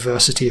that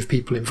diversity of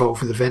people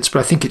involved with events. But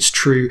I think it's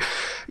true,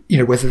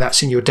 whether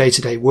that's in your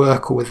day-to-day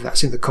work or whether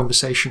that's in the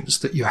conversations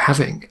that you're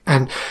having.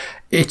 And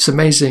it's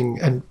amazing,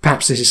 and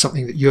perhaps this is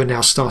something that you're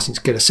now starting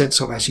to get a sense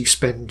of as you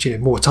spend,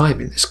 more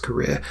time in this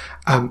career,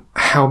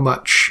 how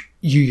much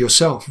you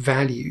yourself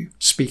value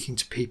speaking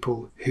to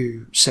people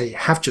who, say,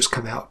 have just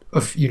come out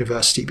of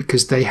university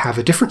because they have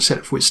a different set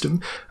of wisdom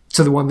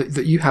to the one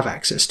that you have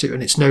access to.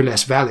 And it's no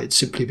less valid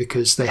simply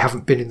because they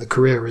haven't been in the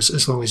career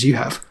as long as you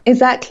have.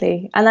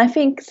 Exactly. And I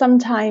think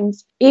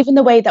sometimes even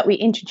the way that we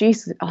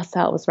introduce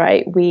ourselves,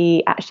 right,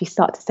 we actually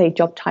start to say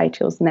job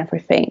titles and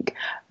everything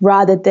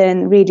rather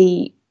than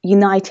really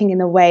uniting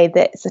in a way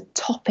that it's a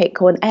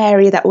topic or an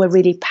area that we're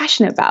really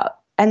passionate about.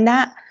 And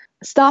that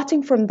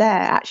starting from there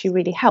actually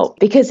really helped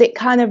because it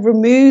kind of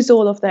removes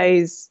all of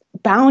those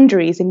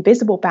boundaries,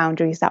 invisible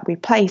boundaries that we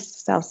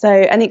place ourselves. So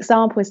an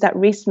example is that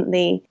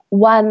recently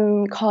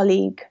one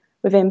colleague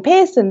within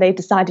Pearson, they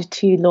decided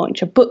to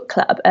launch a book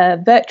club, a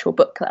virtual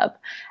book club.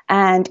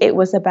 And it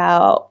was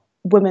about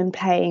women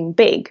playing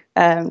big,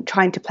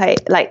 trying to play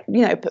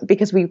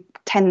because we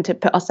tend to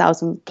put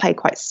ourselves and play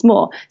quite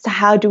small. So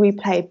how do we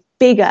play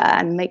bigger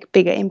and make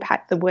bigger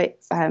impact the way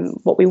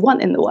what we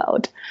want in the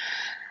world?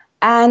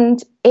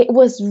 And it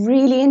was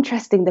really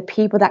interesting, the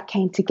people that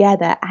came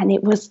together, and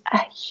it was a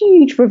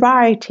huge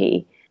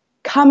variety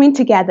coming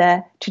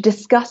together to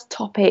discuss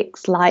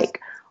topics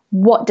like,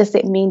 what does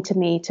it mean to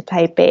me to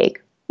play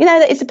big?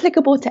 That it's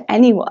applicable to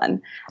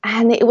anyone.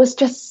 And it was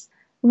just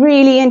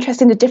really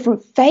interesting, the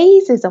different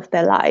phases of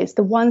their lives,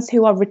 the ones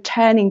who are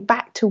returning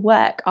back to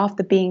work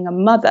after being a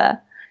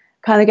mother,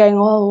 kind of going,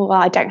 oh, well,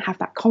 I don't have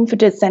that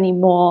confidence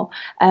anymore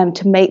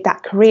to make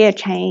that career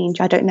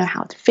change. I don't know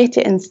how to fit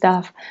it and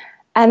stuff.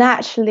 And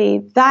actually,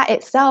 that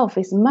itself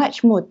is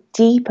much more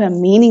deeper,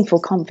 meaningful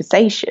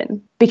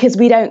conversation, because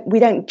we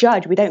don't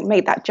judge, we don't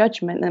make that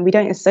judgment, and we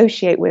don't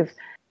associate with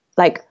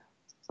like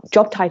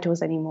job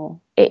titles anymore.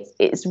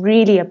 It's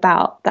really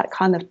about that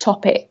kind of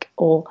topic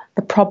or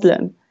the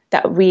problem,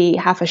 that we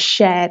have a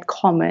shared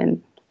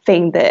common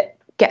thing that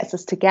gets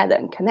us together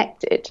and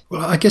connected.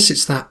 Well, I guess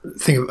it's that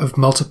thing of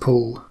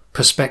multiple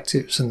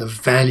perspectives and the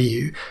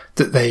value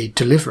that they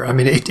deliver. I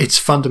mean, it's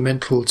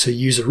fundamental to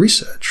user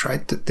research,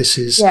 right? That this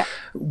is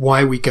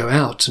why we go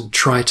out and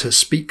try to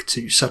speak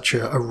to such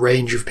a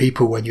range of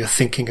people when you're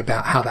thinking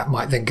about how that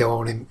might then go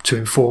on to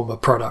inform a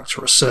product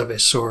or a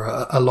service or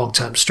a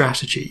long-term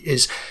strategy,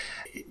 is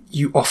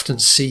you often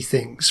see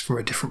things from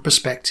a different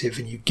perspective,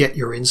 and you get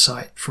your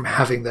insight from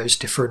having those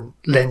different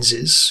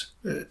lenses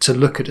to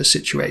look at a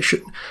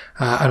situation.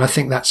 And I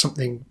think that's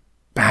something,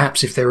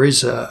 perhaps if there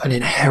is an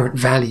inherent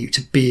value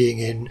to being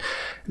in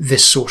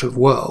this sort of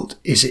world,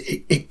 is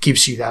it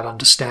gives you that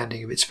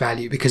understanding of its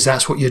value, because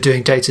that's what you're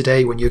doing day to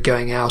day when you're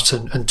going out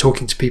and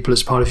talking to people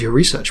as part of your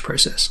research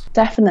process.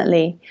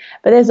 Definitely.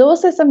 But there's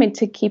also something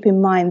to keep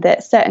in mind,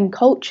 that certain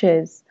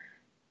cultures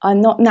are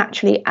not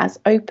naturally as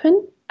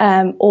open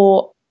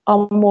or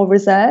are more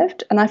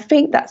reserved. And I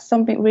think that's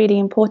something really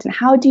important.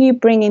 How do you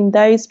bring in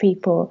those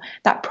people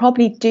that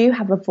probably do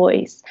have a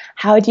voice?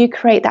 How do you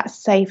create that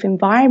safe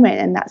environment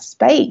and that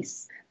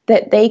space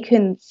that they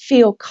can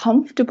feel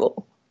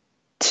comfortable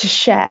to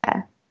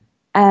share?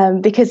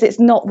 Because it's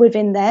not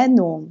within their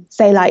norm.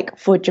 Say, like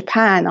for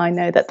Japan, I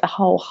know that the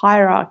whole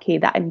hierarchy,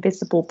 that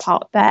invisible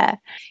part there,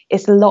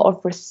 is a lot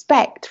of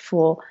respect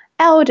for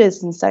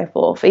elders and so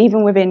forth,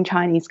 even within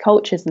Chinese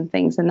cultures and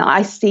things. And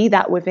I see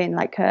that within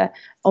like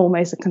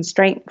almost a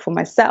constraint for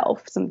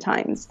myself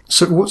sometimes.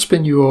 So what's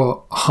been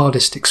your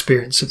hardest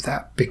experience of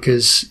that?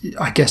 Because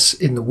I guess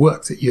in the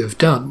work that you have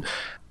done,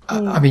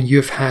 I mean,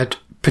 you've had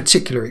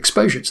particular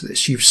exposure to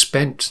this. You've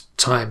spent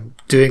time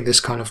doing this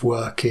kind of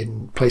work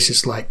in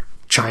places like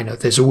China.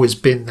 There's always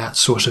been that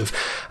sort of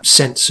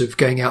sense of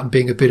going out and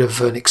being a bit of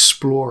an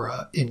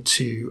explorer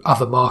into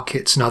other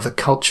markets and other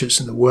cultures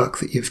in the work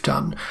that you've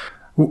done.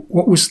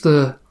 What was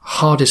the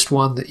hardest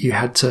one that you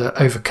had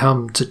to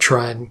overcome to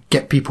try and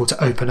get people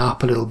to open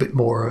up a little bit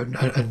more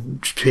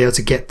and be able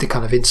to get the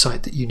kind of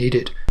insight that you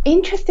needed?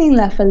 Interesting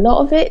enough, a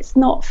lot of it's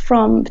not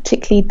from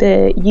particularly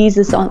the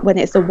users when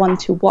it's a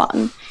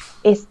one-to-one.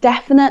 It's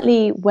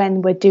definitely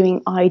when we're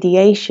doing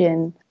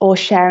ideation or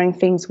sharing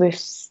things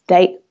with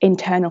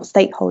internal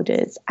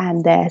stakeholders,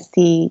 and there's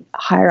the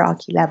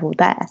hierarchy level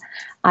there.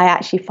 I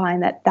actually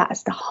find that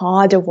that's the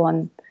harder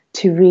one,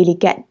 to really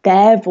get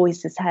their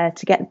voices heard,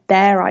 to get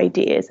their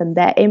ideas and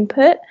their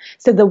input.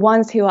 So the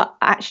ones who are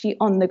actually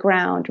on the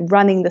ground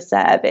running the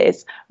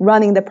service,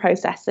 running the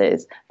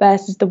processes,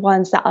 versus the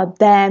ones that are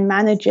their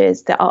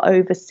managers that are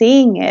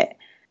overseeing it,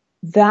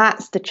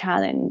 that's the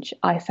challenge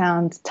I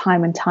found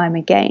time and time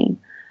again.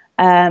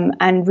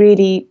 And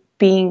really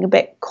being a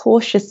bit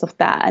cautious of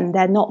that, and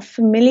they're not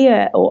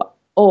familiar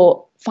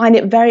or find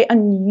it very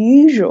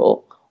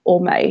unusual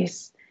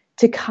almost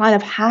to kind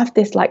of have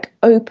this like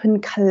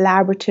open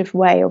collaborative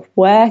way of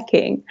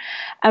working,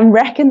 and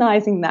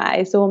recognizing that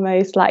it's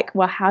almost like,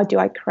 well, how do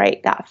I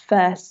create that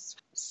first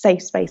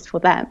safe space for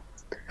them?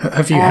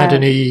 Have you had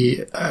any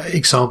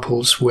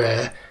examples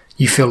where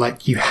you feel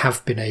like you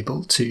have been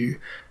able to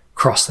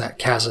cross that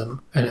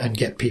chasm and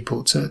get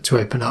people to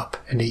open up?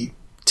 Any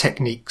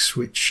techniques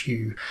which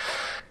you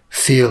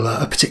feel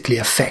are particularly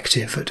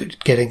effective at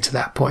getting to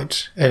that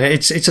point? And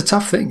it's a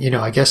tough thing,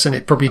 I guess, and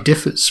it probably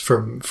differs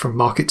from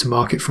market to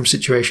market, from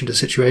situation to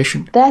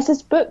situation. There's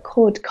this book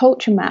called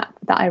Culture Map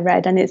that I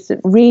read, and it's a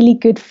really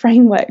good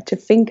framework to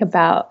think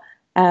about.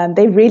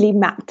 They really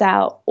mapped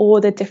out all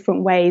the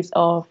different ways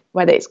of,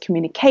 whether it's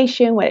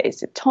communication, whether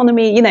it's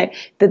autonomy,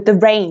 the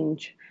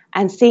range,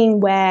 and seeing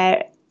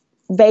where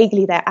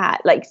vaguely they're at.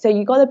 Like, so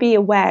you got to be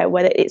aware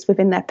whether it's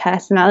within their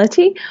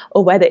personality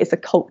or whether it's a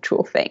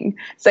cultural thing.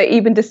 So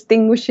even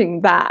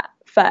distinguishing that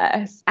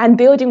first, and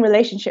building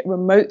relationship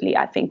remotely,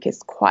 I think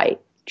is quite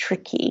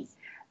tricky.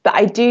 But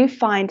I do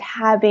find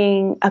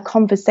having a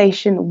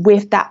conversation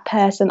with that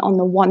person on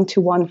the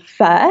one-to-one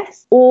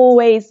first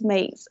always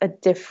makes a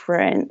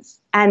difference.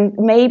 And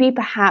maybe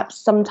perhaps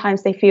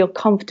sometimes they feel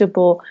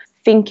comfortable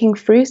thinking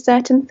through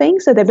certain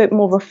things, so they're a bit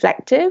more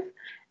reflective,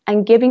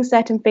 and giving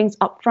certain things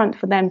up front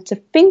for them to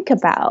think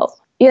about,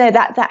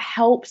 that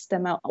helps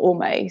them out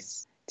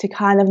almost to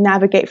kind of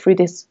navigate through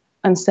this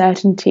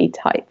uncertainty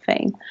type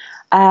thing.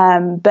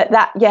 But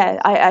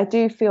I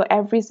do feel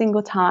every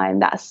single time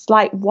that a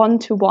slight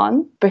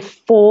one-to-one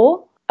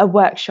before a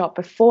workshop,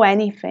 before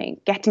anything,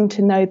 getting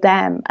to know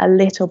them a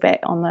little bit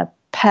on a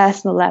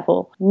personal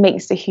level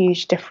makes a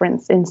huge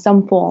difference in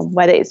some form,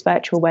 whether it's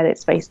virtual, whether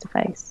it's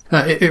face-to-face.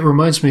 It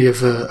reminds me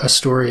of a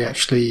story,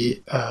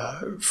 actually.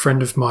 A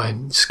friend of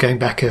mine, going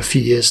back a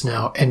few years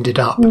now, ended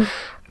up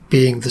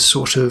being the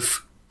sort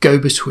of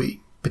go-between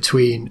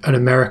between an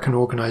American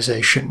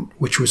organization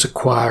which was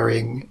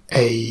acquiring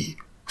a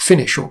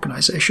Finnish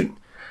organization.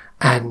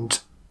 And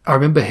I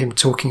remember him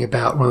talking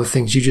about one of the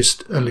things you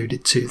just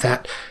alluded to,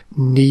 that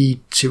need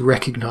to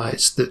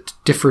recognize that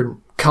different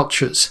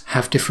cultures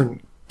have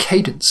different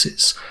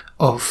cadences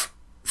of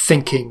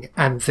thinking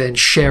and then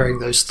sharing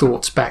those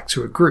thoughts back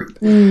to a group.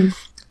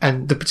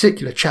 And the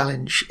particular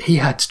challenge he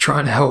had to try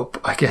and help,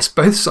 I guess,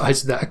 both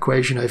sides of that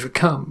equation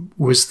overcome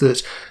was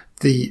that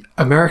the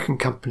American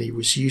company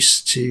was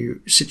used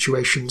to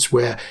situations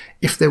where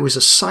if there was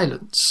a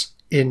silence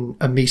in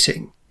a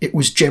meeting, it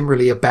was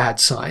generally a bad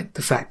sign,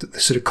 the fact that the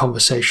sort of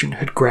conversation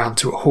had ground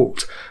to a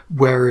halt.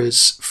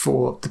 Whereas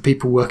for the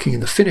people working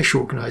in the Finnish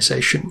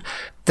organization,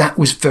 that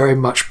was very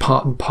much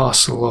part and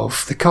parcel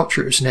of the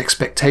culture. It was an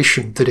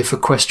expectation that if a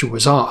question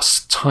was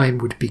asked, time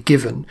would be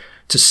given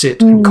to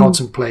sit and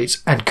contemplate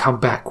and come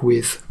back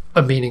with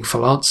a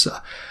meaningful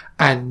answer.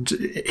 And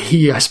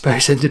he, I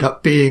suppose, ended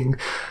up being,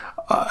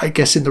 I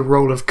guess, in the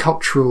role of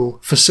cultural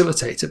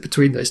facilitator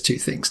between those two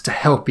things to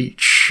help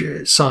each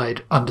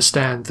side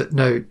understand that,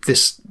 no,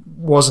 this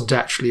wasn't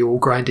actually all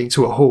grinding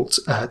to a halt,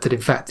 that in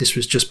fact this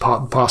was just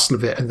part and parcel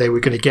of it and they were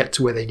going to get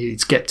to where they needed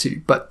to get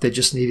to, but there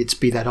just needed to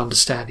be that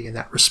understanding and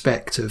that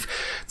respect of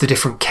the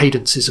different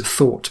cadences of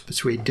thought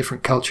between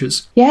different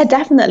cultures. Yeah,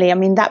 definitely. I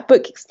mean, that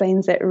book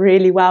explains it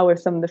really well with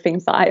some of the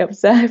things that I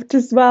observed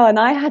as well. And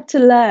I had to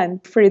learn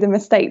through the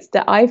mistakes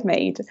that I've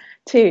made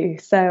too.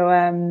 So,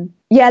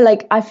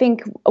 I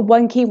think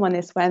one key one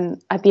is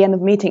when at the end of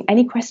the meeting,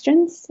 any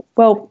questions?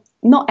 Well,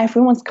 not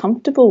everyone's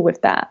comfortable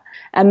with that.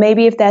 And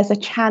maybe if there's a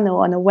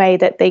channel and a way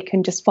that they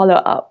can just follow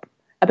up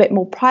a bit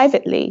more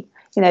privately,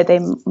 they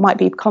might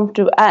be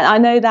comfortable. And I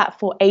know that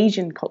for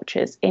Asian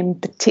cultures in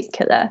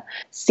particular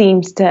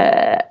seems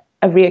to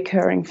a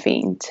reoccurring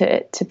theme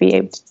to be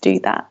able to do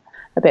that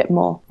a bit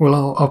more.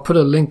 Well, I'll put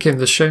a link in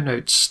the show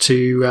notes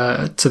to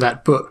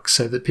that book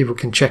so that people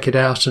can check it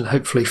out and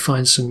hopefully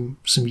find some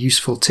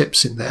useful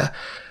tips in there.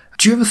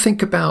 Do you ever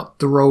think about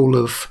the role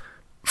of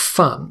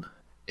fun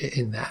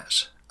in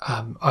that?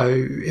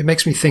 It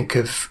makes me think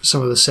of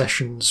some of the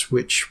sessions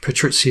which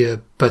Patrizia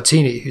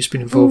Bertini, who's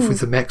been involved with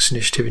the MEX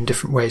initiative in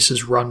different ways,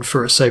 has run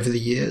for us over the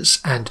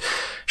years. And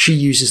she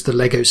uses the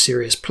Lego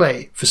Serious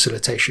Play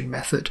facilitation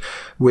method,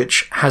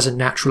 which has a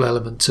natural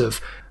element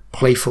of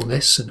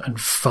playfulness and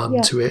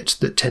fun to it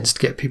that tends to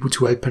get people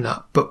to open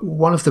up. But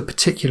one of the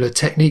particular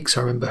techniques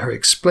I remember her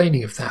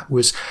explaining of that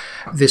was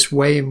this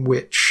way in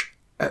which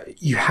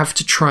you have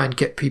to try and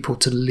get people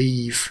to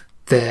leave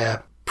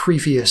their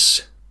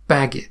previous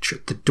baggage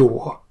at the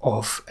door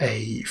of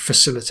a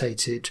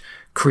facilitated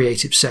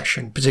creative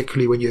session,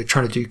 particularly when you're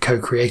trying to do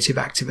co-creative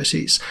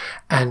activities,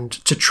 and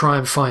to try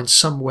and find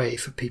some way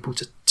for people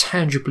to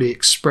tangibly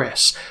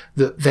express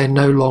that they're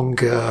no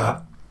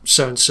longer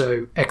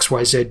so-and-so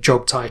XYZ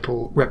job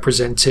title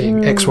representing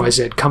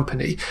XYZ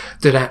company,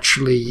 that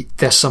actually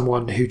they're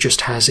someone who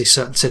just has a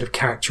certain set of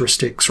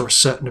characteristics or a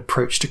certain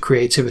approach to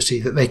creativity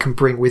that they can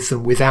bring with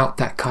them without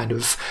that kind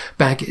of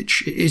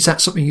baggage. Is that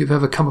something you've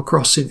ever come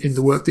across in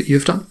the work that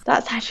you've done?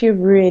 That's actually a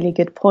really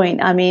good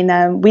point. I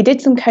mean, we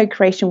did some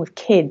co-creation with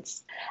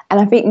kids,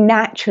 and I think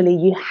naturally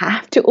you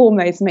have to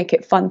almost make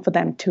it fun for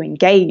them to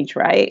engage,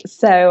 right?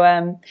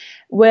 So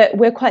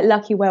we're quite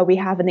lucky where we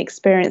have an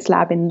experience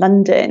lab in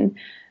London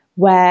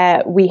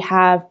where we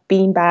have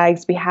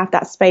beanbags, we have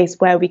that space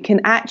where we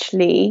can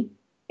actually,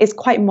 it's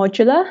quite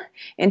modular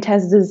in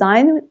terms of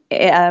design.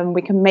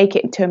 We can make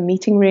it into a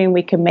meeting room,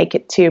 we can make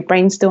it to a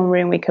brainstorm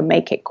room, we can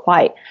make it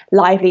quite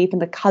lively. Even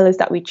the colors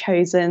that we've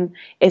chosen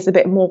is a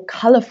bit more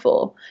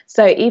colorful.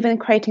 So even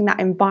creating that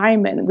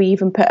environment, we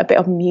even put a bit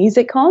of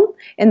music on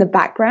in the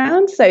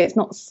background. So it's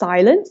not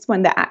silence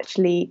when they're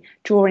actually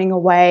drawing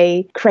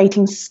away,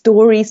 creating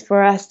stories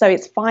for us. So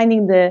it's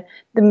finding the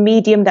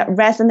medium that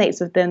resonates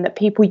with them, that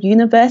people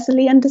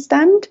universally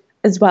understand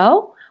as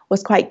well,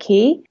 was quite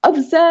key.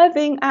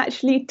 Observing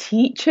actually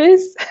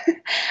teachers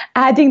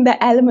adding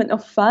the element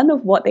of fun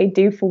of what they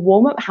do for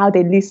warm-up, how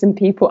they loosen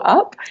people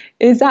up,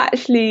 is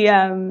actually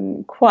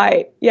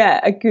quite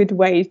a good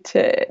way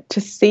to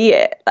see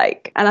it.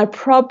 Like, and I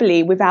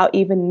probably, without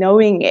even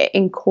knowing it,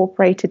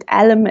 incorporated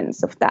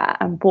elements of that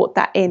and brought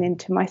that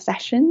into my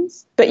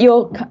sessions. But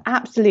you're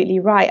absolutely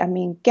right. I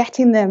mean,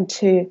 getting them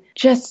to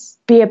just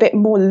be a bit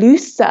more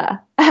looser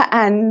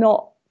and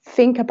not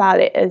think about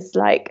it as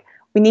like,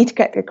 we need to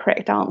get the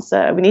correct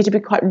answer. We need to be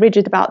quite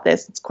rigid about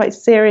this. It's quite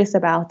serious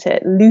about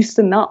it.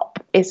 Loosen up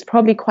is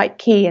probably quite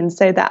key. And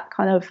so that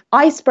kind of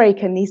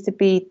icebreaker needs to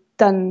be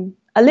done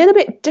a little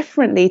bit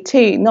differently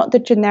too. Not the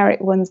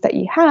generic ones that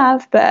you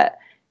have, but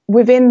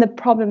within the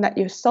problem that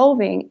you're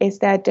solving, is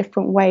there a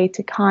different way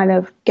to kind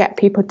of get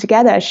people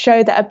together?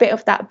 Show that a bit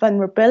of that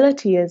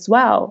vulnerability as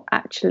well,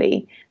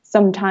 actually.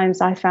 Sometimes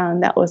I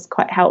found that was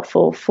quite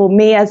helpful for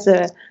me as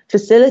a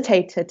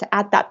facilitator to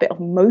add that bit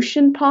of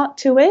motion part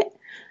to it.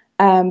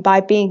 By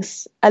being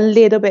a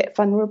little bit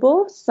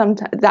vulnerable,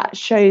 sometimes that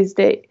shows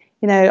that,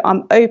 you know,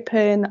 I'm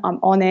open, I'm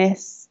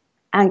honest,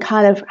 and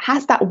kind of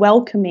has that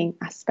welcoming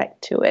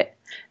aspect to it.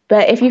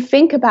 But if you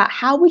think about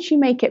how would you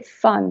make it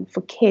fun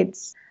for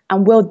kids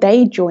and will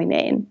they join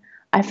in,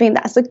 I think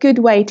that's a good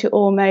way to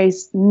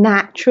almost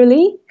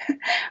naturally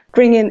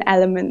bring in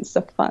elements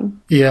of fun.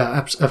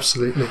 Yeah,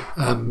 absolutely.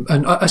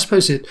 And I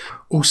suppose it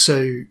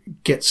also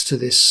gets to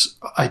this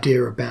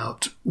idea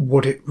about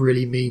what it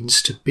really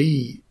means to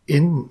be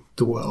in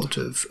the world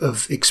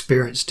of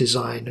experience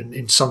design and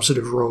in some sort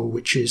of role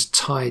which is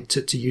tied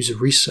to user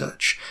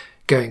research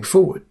going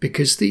forward,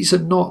 because these are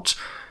not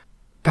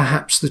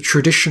perhaps the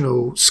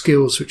traditional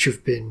skills which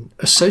have been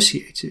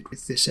associated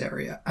with this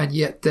area, and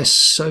yet they're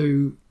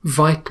so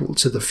vital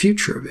to the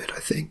future of it, I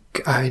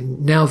think. I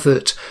mean, now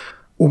that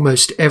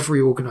almost every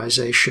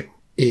organization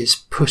is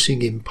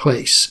putting in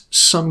place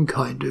some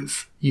kind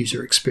of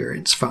user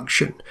experience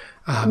function,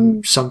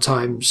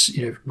 sometimes,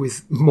 you know,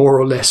 with more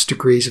or less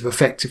degrees of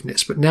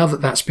effectiveness. But now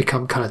that that's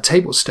become kind of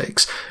table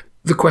stakes,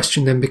 the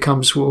question then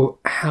becomes, well,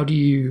 how do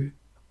you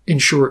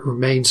ensure it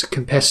remains a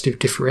competitive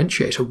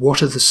differentiator?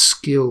 What are the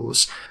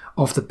skills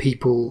of the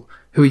people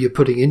who you're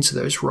putting into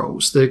those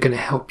roles that are going to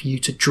help you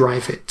to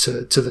drive it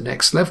to the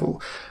next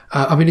level?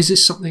 I mean, is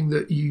this something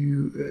that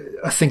you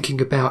are thinking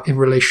about in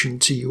relation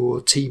to your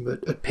team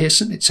at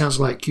Pearson? It sounds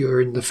like you're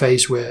in the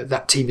phase where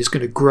that team is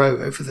going to grow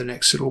over the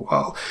next little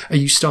while. Are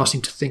you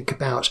starting to think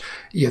about,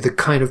 you know, the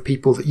kind of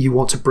people that you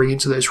want to bring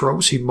into those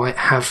roles who might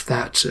have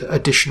that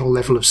additional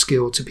level of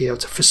skill to be able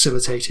to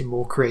facilitate in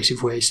more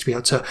creative ways, to be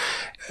able to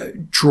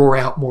draw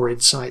out more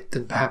insight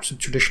than perhaps with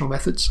traditional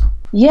methods?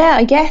 Yeah,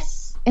 I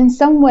guess in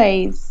some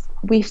ways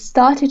we've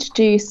started to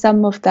do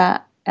some of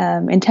that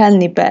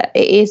internally, but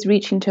it is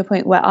reaching to a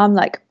point where I'm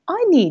like,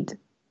 I need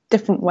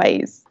different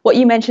ways. What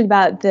you mentioned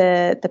about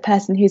the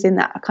person who's in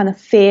that kind of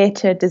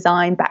theatre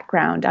design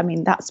background, I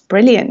mean, that's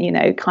brilliant, you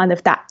know, kind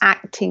of that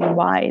acting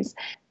wise.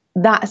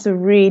 That's a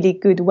really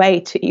good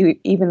way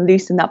to even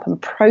loosen up and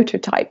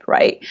prototype,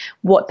 right,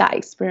 what that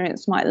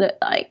experience might look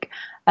like.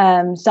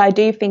 So I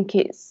do think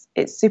it's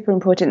super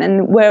important.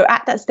 And we're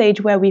at that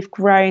stage where we've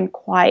grown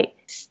quite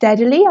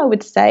steadily, I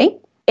would say,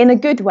 in a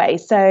good way.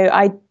 So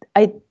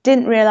I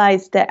didn't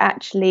realize that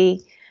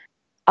actually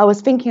I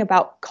was thinking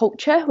about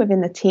culture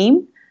within the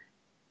team,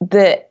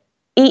 that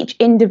each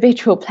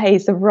individual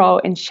plays a role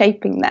in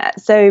shaping that.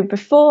 So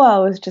before I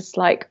was just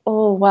like,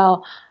 oh,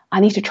 well,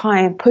 I need to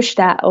try and push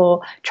that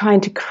or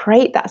trying to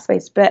create that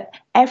space. But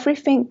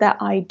everything that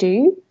I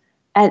do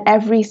and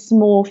every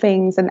small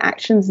things and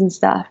actions and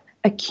stuff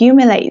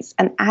accumulates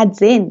and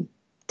adds in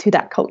to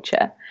that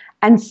culture.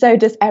 And so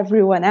does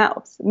everyone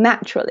else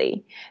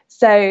naturally.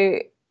 So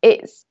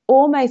it's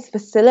almost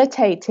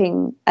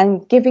facilitating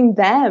and giving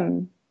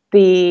them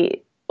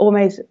the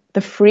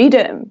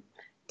freedom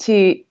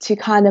to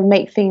kind of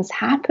make things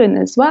happen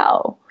as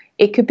well.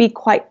 It could be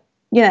quite,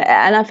 you know,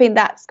 and I think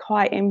that's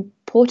quite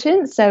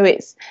important. So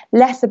it's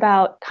less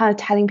about kind of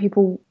telling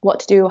people what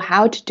to do or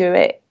how to do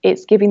it.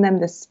 It's giving them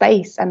the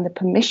space and the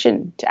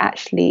permission to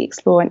actually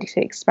explore and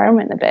to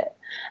experiment a bit.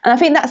 And I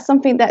think that's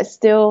something that's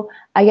still,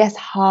 I guess,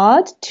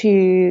 hard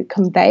to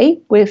convey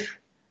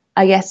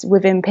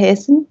within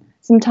Pearson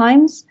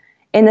sometimes,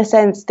 in the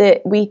sense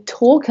that we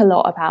talk a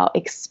lot about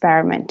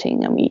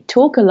experimenting and we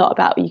talk a lot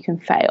about you can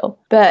fail,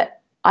 but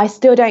I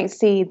still don't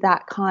see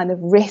that kind of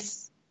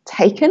risk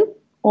taken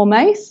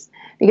almost,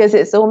 because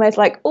it's almost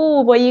like,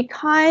 oh, well, you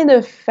kind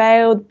of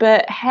failed,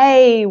 but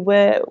hey,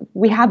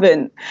 we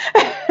haven't.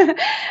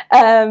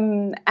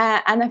 And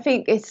I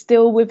think it's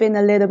still within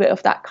a little bit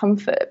of that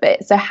comfort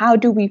bit. So how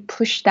do we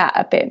push that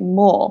a bit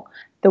more?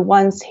 The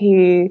ones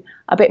who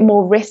are a bit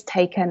more risk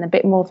taken, a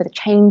bit more of a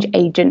change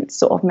agent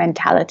sort of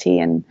mentality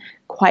and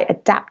quite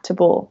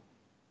adaptable,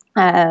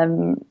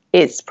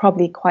 it's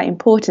probably quite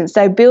important.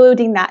 So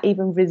building that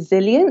even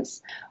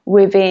resilience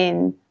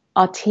within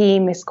our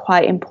team is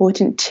quite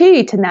important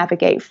too, to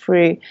navigate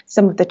through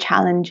some of the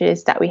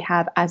challenges that we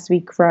have as we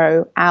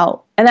grow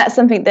out. And that's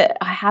something that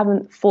I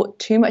haven't thought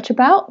too much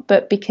about,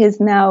 but because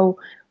now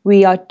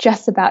we are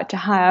just about to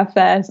hire our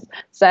first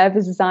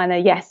service designer,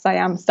 yes, I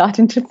am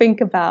starting to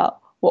think about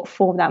what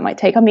form that might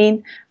take. I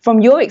mean, from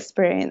your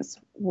experience,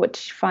 what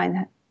do you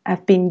find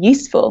have been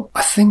useful?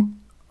 I think,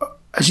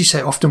 as you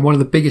say, often one of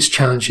the biggest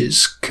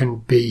challenges can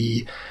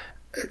be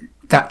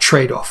that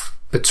trade-off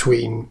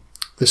between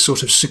the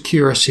sort of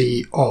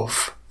security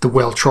of the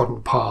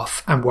well-trodden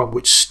path and one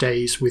which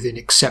stays within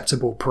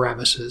acceptable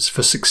parameters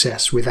for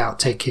success without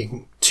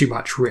taking too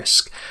much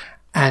risk.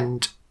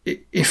 And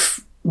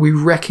if we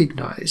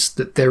recognize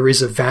that there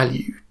is a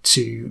value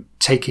to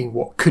taking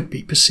what could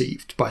be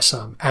perceived by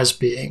some as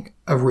being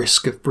a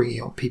risk of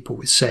bringing on people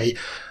with, say,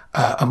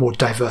 a more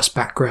diverse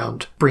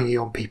background, bringing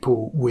on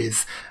people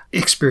with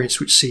experience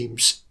which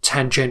seems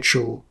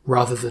tangential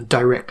rather than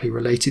directly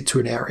related to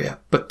an area,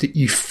 but that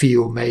you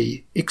feel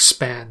may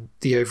expand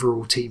the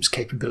overall team's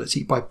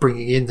capability by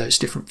bringing in those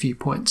different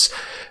viewpoints,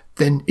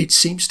 then it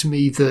seems to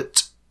me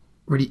that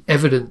really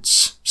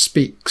evidence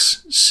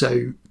speaks.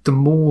 So the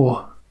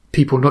more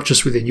people, not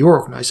just within your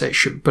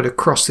organization, but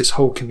across this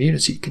whole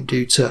community can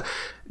do to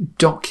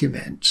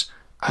document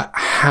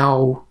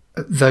how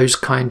those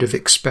kind of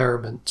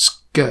experiments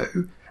go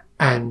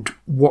and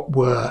what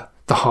were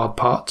the hard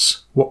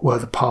parts, what were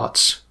the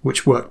parts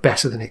which worked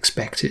better than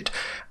expected,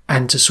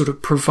 and to sort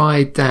of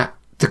provide that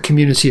the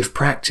community of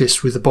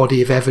practice with a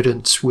body of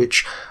evidence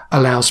which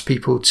allows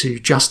people to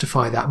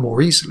justify that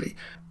more easily,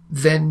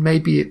 then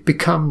maybe it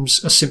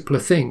becomes a simpler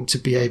thing to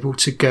be able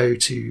to go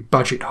to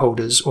budget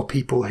holders or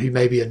people who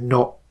maybe are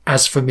not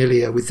as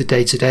familiar with the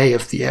day-to-day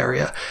of the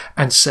area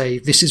and say,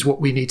 this is what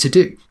we need to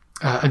do.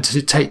 And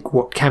to take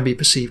what can be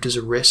perceived as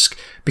a risk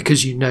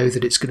because you know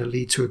that it's going to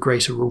lead to a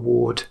greater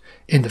reward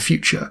in the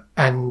future.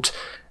 And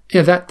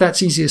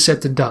that's easier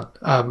said than done.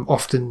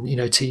 Often,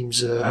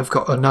 teams have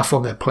got enough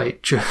on their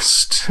plate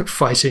just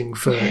fighting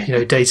for,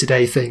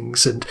 day-to-day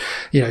things and,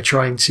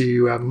 trying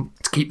to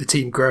keep the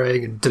team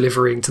growing and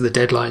delivering to the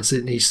deadlines that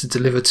it needs to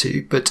deliver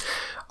to. But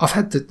I've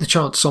had the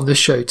chance on this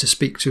show to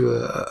speak to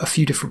a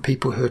few different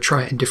people who are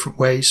trying it in different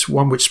ways.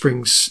 One which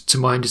springs to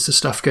mind is the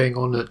stuff going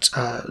on at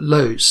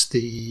Lowe's.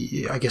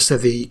 I guess they're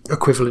the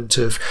equivalent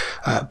of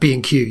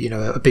B&Q,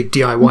 a big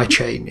DIY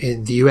chain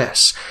in the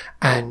US.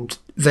 And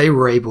they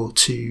were able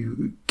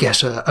to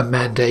get a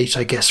mandate,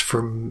 I guess,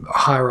 from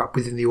higher up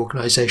within the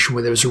organization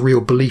where there was a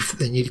real belief that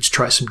they needed to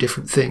try some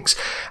different things.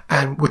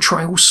 And we're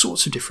trying all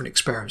sorts of different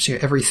experiments,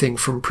 everything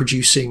from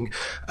producing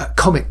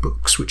comic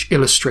books which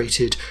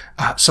illustrated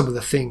some of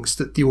the things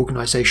that the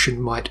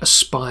organization might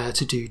aspire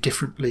to do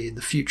differently in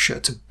the future,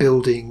 to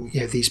building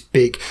these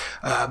big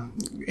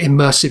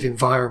immersive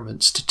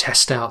environments to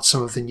test out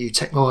some of the new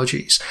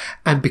technologies.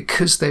 And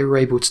because they were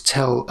able to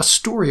tell a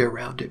story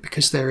around it,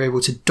 because they were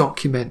able to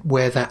document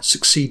where that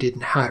succeeded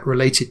and how it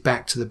related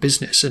back to the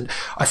business. And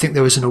I think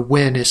there was an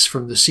awareness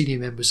from the senior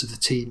members of the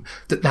team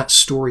that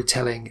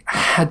storytelling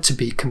had to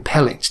be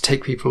compelling to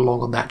take people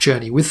along on that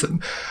journey with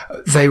them.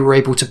 They were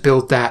able to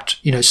build that,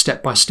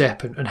 step by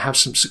step and have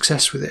some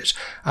success with it.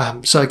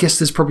 So I guess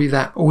there's probably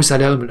always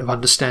that element of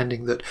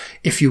understanding that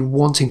if you're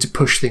wanting to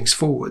push things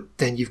forward,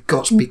 then you've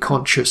got to be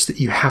conscious that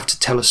you have to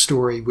tell a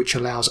story which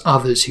allows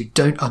others who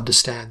don't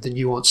understand the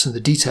nuance and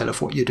the detail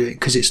of what you're doing,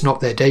 because it's not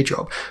their day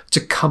job, to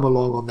come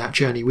along on that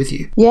journey with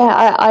you.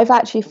 Yeah, I've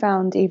actually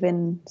found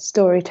even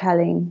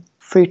storytelling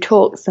through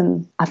talks,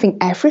 and I think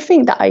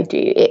everything that I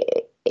do,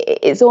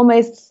 it's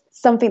almost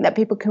something that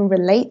people can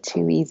relate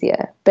to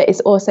easier, but it's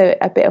also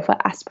a bit of an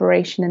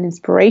aspiration and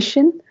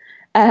inspiration.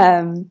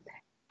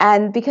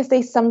 And because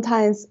they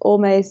sometimes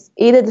almost,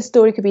 either the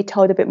story could be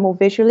told a bit more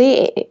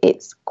visually,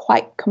 it's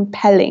quite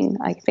compelling,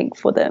 I think,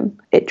 for them.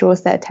 It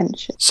draws their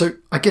attention. So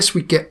I guess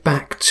we get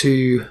back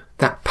to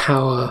that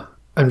power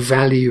and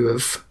value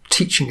of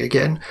teaching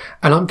again.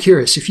 And I'm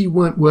curious, if you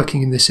weren't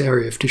working in this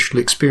area of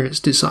digital experience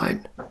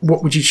design,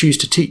 what would you choose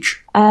to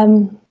teach?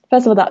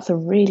 First of all, that's a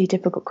really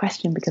difficult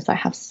question because I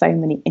have so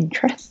many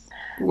interests.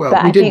 Well,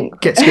 we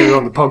didn't get together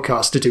on the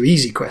podcast to do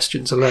easy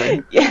questions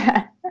alone.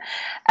 Yeah.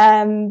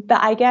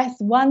 But I guess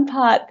one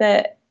part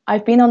that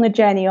I've been on the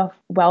journey of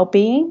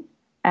well-being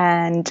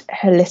and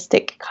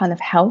holistic kind of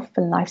health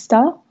and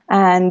lifestyle.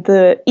 And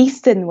the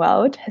Eastern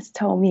world has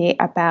told me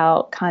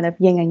about kind of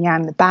yin and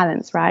yang, the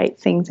balance, right?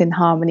 Things in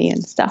harmony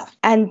and stuff.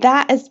 And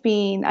that has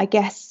been, I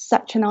guess,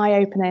 such an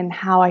eye-opener in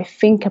how I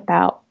think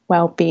about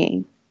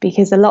well-being.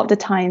 Because a lot of the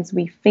times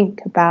we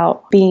think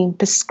about being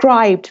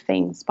prescribed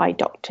things by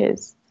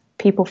doctors.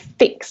 People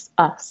fix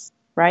us,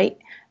 right?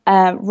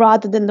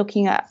 Rather than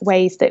looking at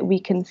ways that we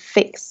can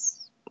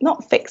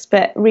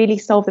but really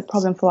solve the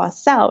problem for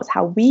ourselves,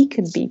 how we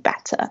can be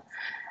better.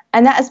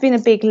 And that has been a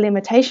big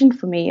limitation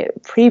for me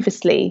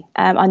previously.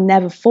 I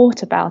never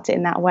thought about it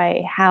in that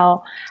way,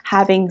 how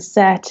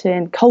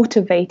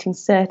cultivating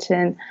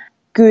certain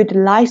good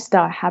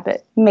lifestyle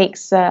habit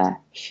makes a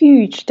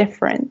huge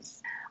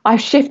difference.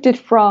 I've shifted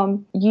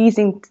from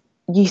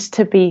used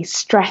to be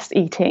stress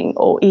eating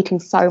or eating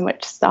so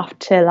much stuff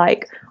to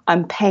like,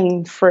 I'm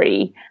pain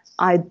free.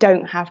 I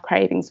don't have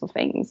cravings for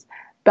things,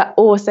 but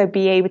also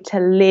be able to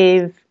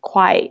live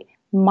quite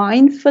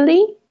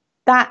mindfully.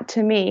 That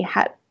to me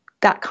had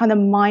that kind of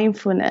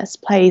mindfulness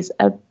plays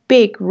a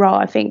big role,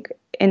 I think,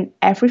 in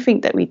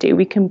everything that we do.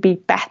 We can be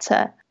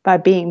better by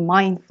being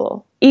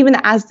mindful, even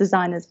as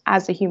designers,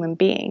 as a human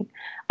being.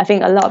 I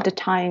think a lot of the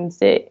times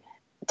that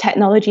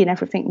technology and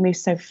everything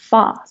moves so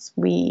fast,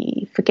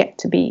 we forget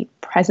to be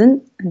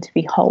present and to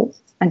be whole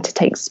and to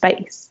take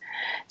space.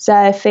 So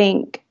I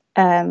think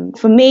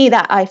for me,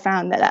 that I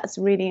found that that's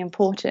really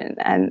important,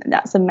 and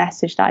that's a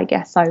message that I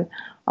guess I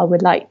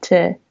would like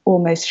to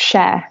almost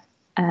share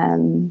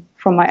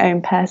from my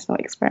own personal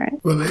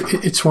experience. Well,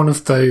 it's one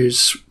of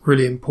those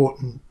really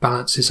important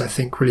balances, I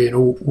think, really in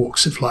all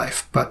walks of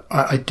life. But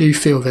I do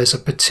feel there's a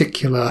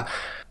particular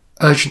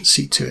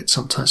urgency to it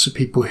sometimes for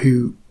people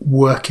who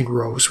work in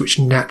roles which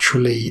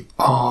naturally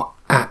are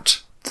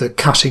at the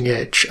cutting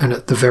edge and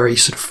at the very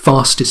sort of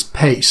fastest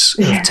pace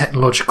of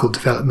technological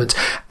development,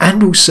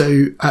 and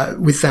also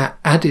with that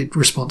added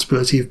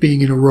responsibility of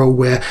being in a role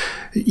where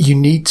you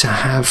need to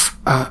have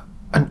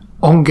an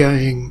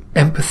ongoing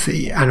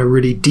empathy and a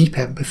really deep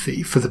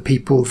empathy for the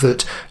people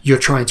that you're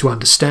trying to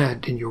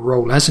understand in your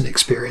role as an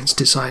experienced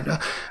designer.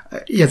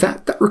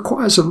 That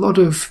requires a lot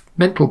of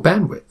mental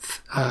bandwidth,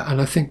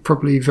 and I think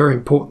probably very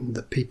important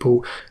that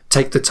people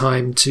take the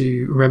time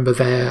to remember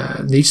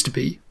there needs to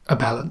be a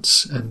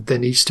balance, and there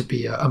needs to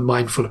be a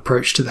mindful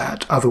approach to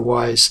that.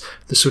 Otherwise,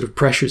 the sort of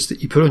pressures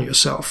that you put on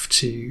yourself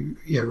to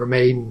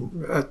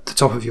remain at the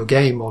top of your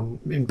game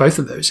in both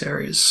of those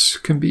areas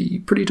can be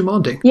pretty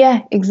demanding.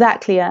 Yeah,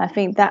 exactly. I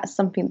think that's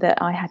something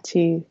that I had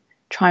to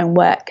try and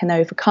work and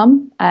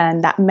overcome,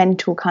 and that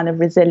mental kind of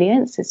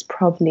resilience is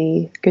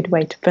probably a good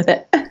way to put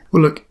it.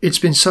 Well, look, it's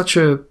been such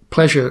a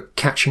pleasure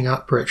catching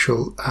up,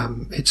 Rachel.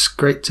 It's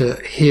great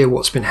to hear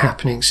what's been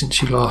happening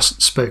since you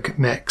last spoke at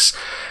MEX,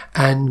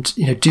 and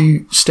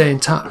do stay in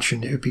touch,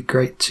 and it would be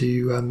great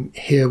to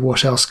hear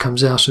what else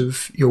comes out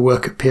of your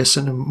work at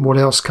Pearson and what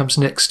else comes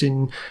next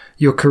in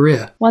your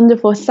career.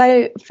 Wonderful.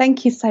 So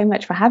thank you so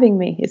much for having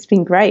me. It's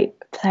been great.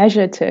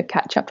 Pleasure to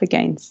catch up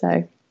again.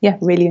 So yeah,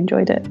 really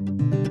enjoyed it.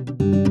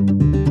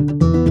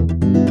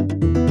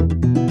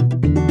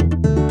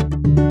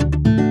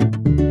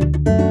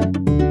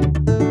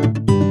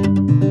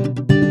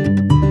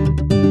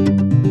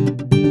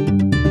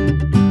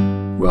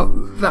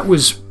 That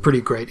was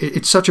pretty great.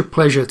 It's such a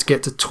pleasure to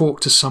get to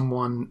talk to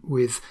someone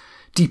with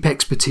deep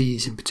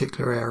expertise in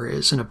particular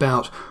areas and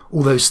about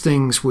all those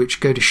things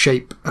which go to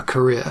shape a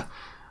career.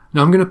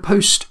 Now, I'm going to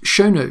post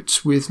show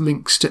notes with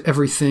links to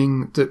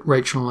everything that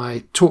Rachel and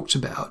I talked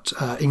about,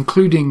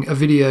 including a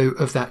video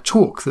of that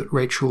talk that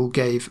Rachel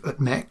gave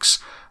at MEX,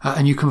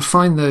 and you can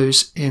find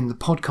those in the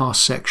podcast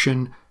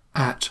section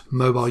at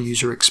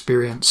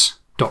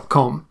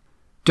mobileuserexperience.com.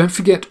 Don't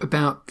forget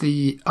about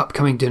the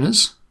upcoming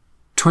dinners.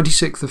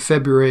 26th of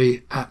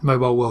February at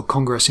Mobile World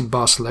Congress in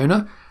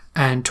Barcelona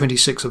and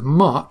 26th of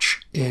March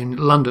in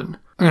London.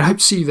 I'm going to hope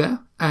to see you there.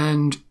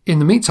 And in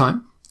the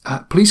meantime,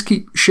 please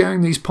keep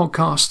sharing these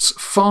podcasts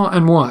far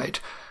and wide.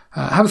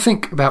 Have a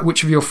think about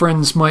which of your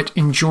friends might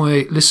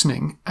enjoy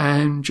listening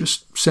and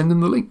just send them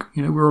the link.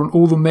 We're on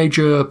all the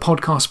major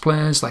podcast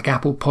players like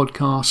Apple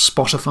Podcasts,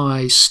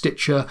 Spotify,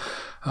 Stitcher,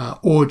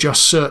 or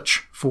just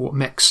search for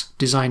MEX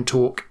Design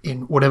Talk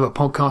in whatever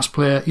podcast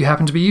player you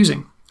happen to be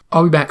using.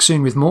 I'll be back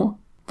soon with more.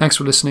 Thanks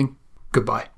for listening. Goodbye.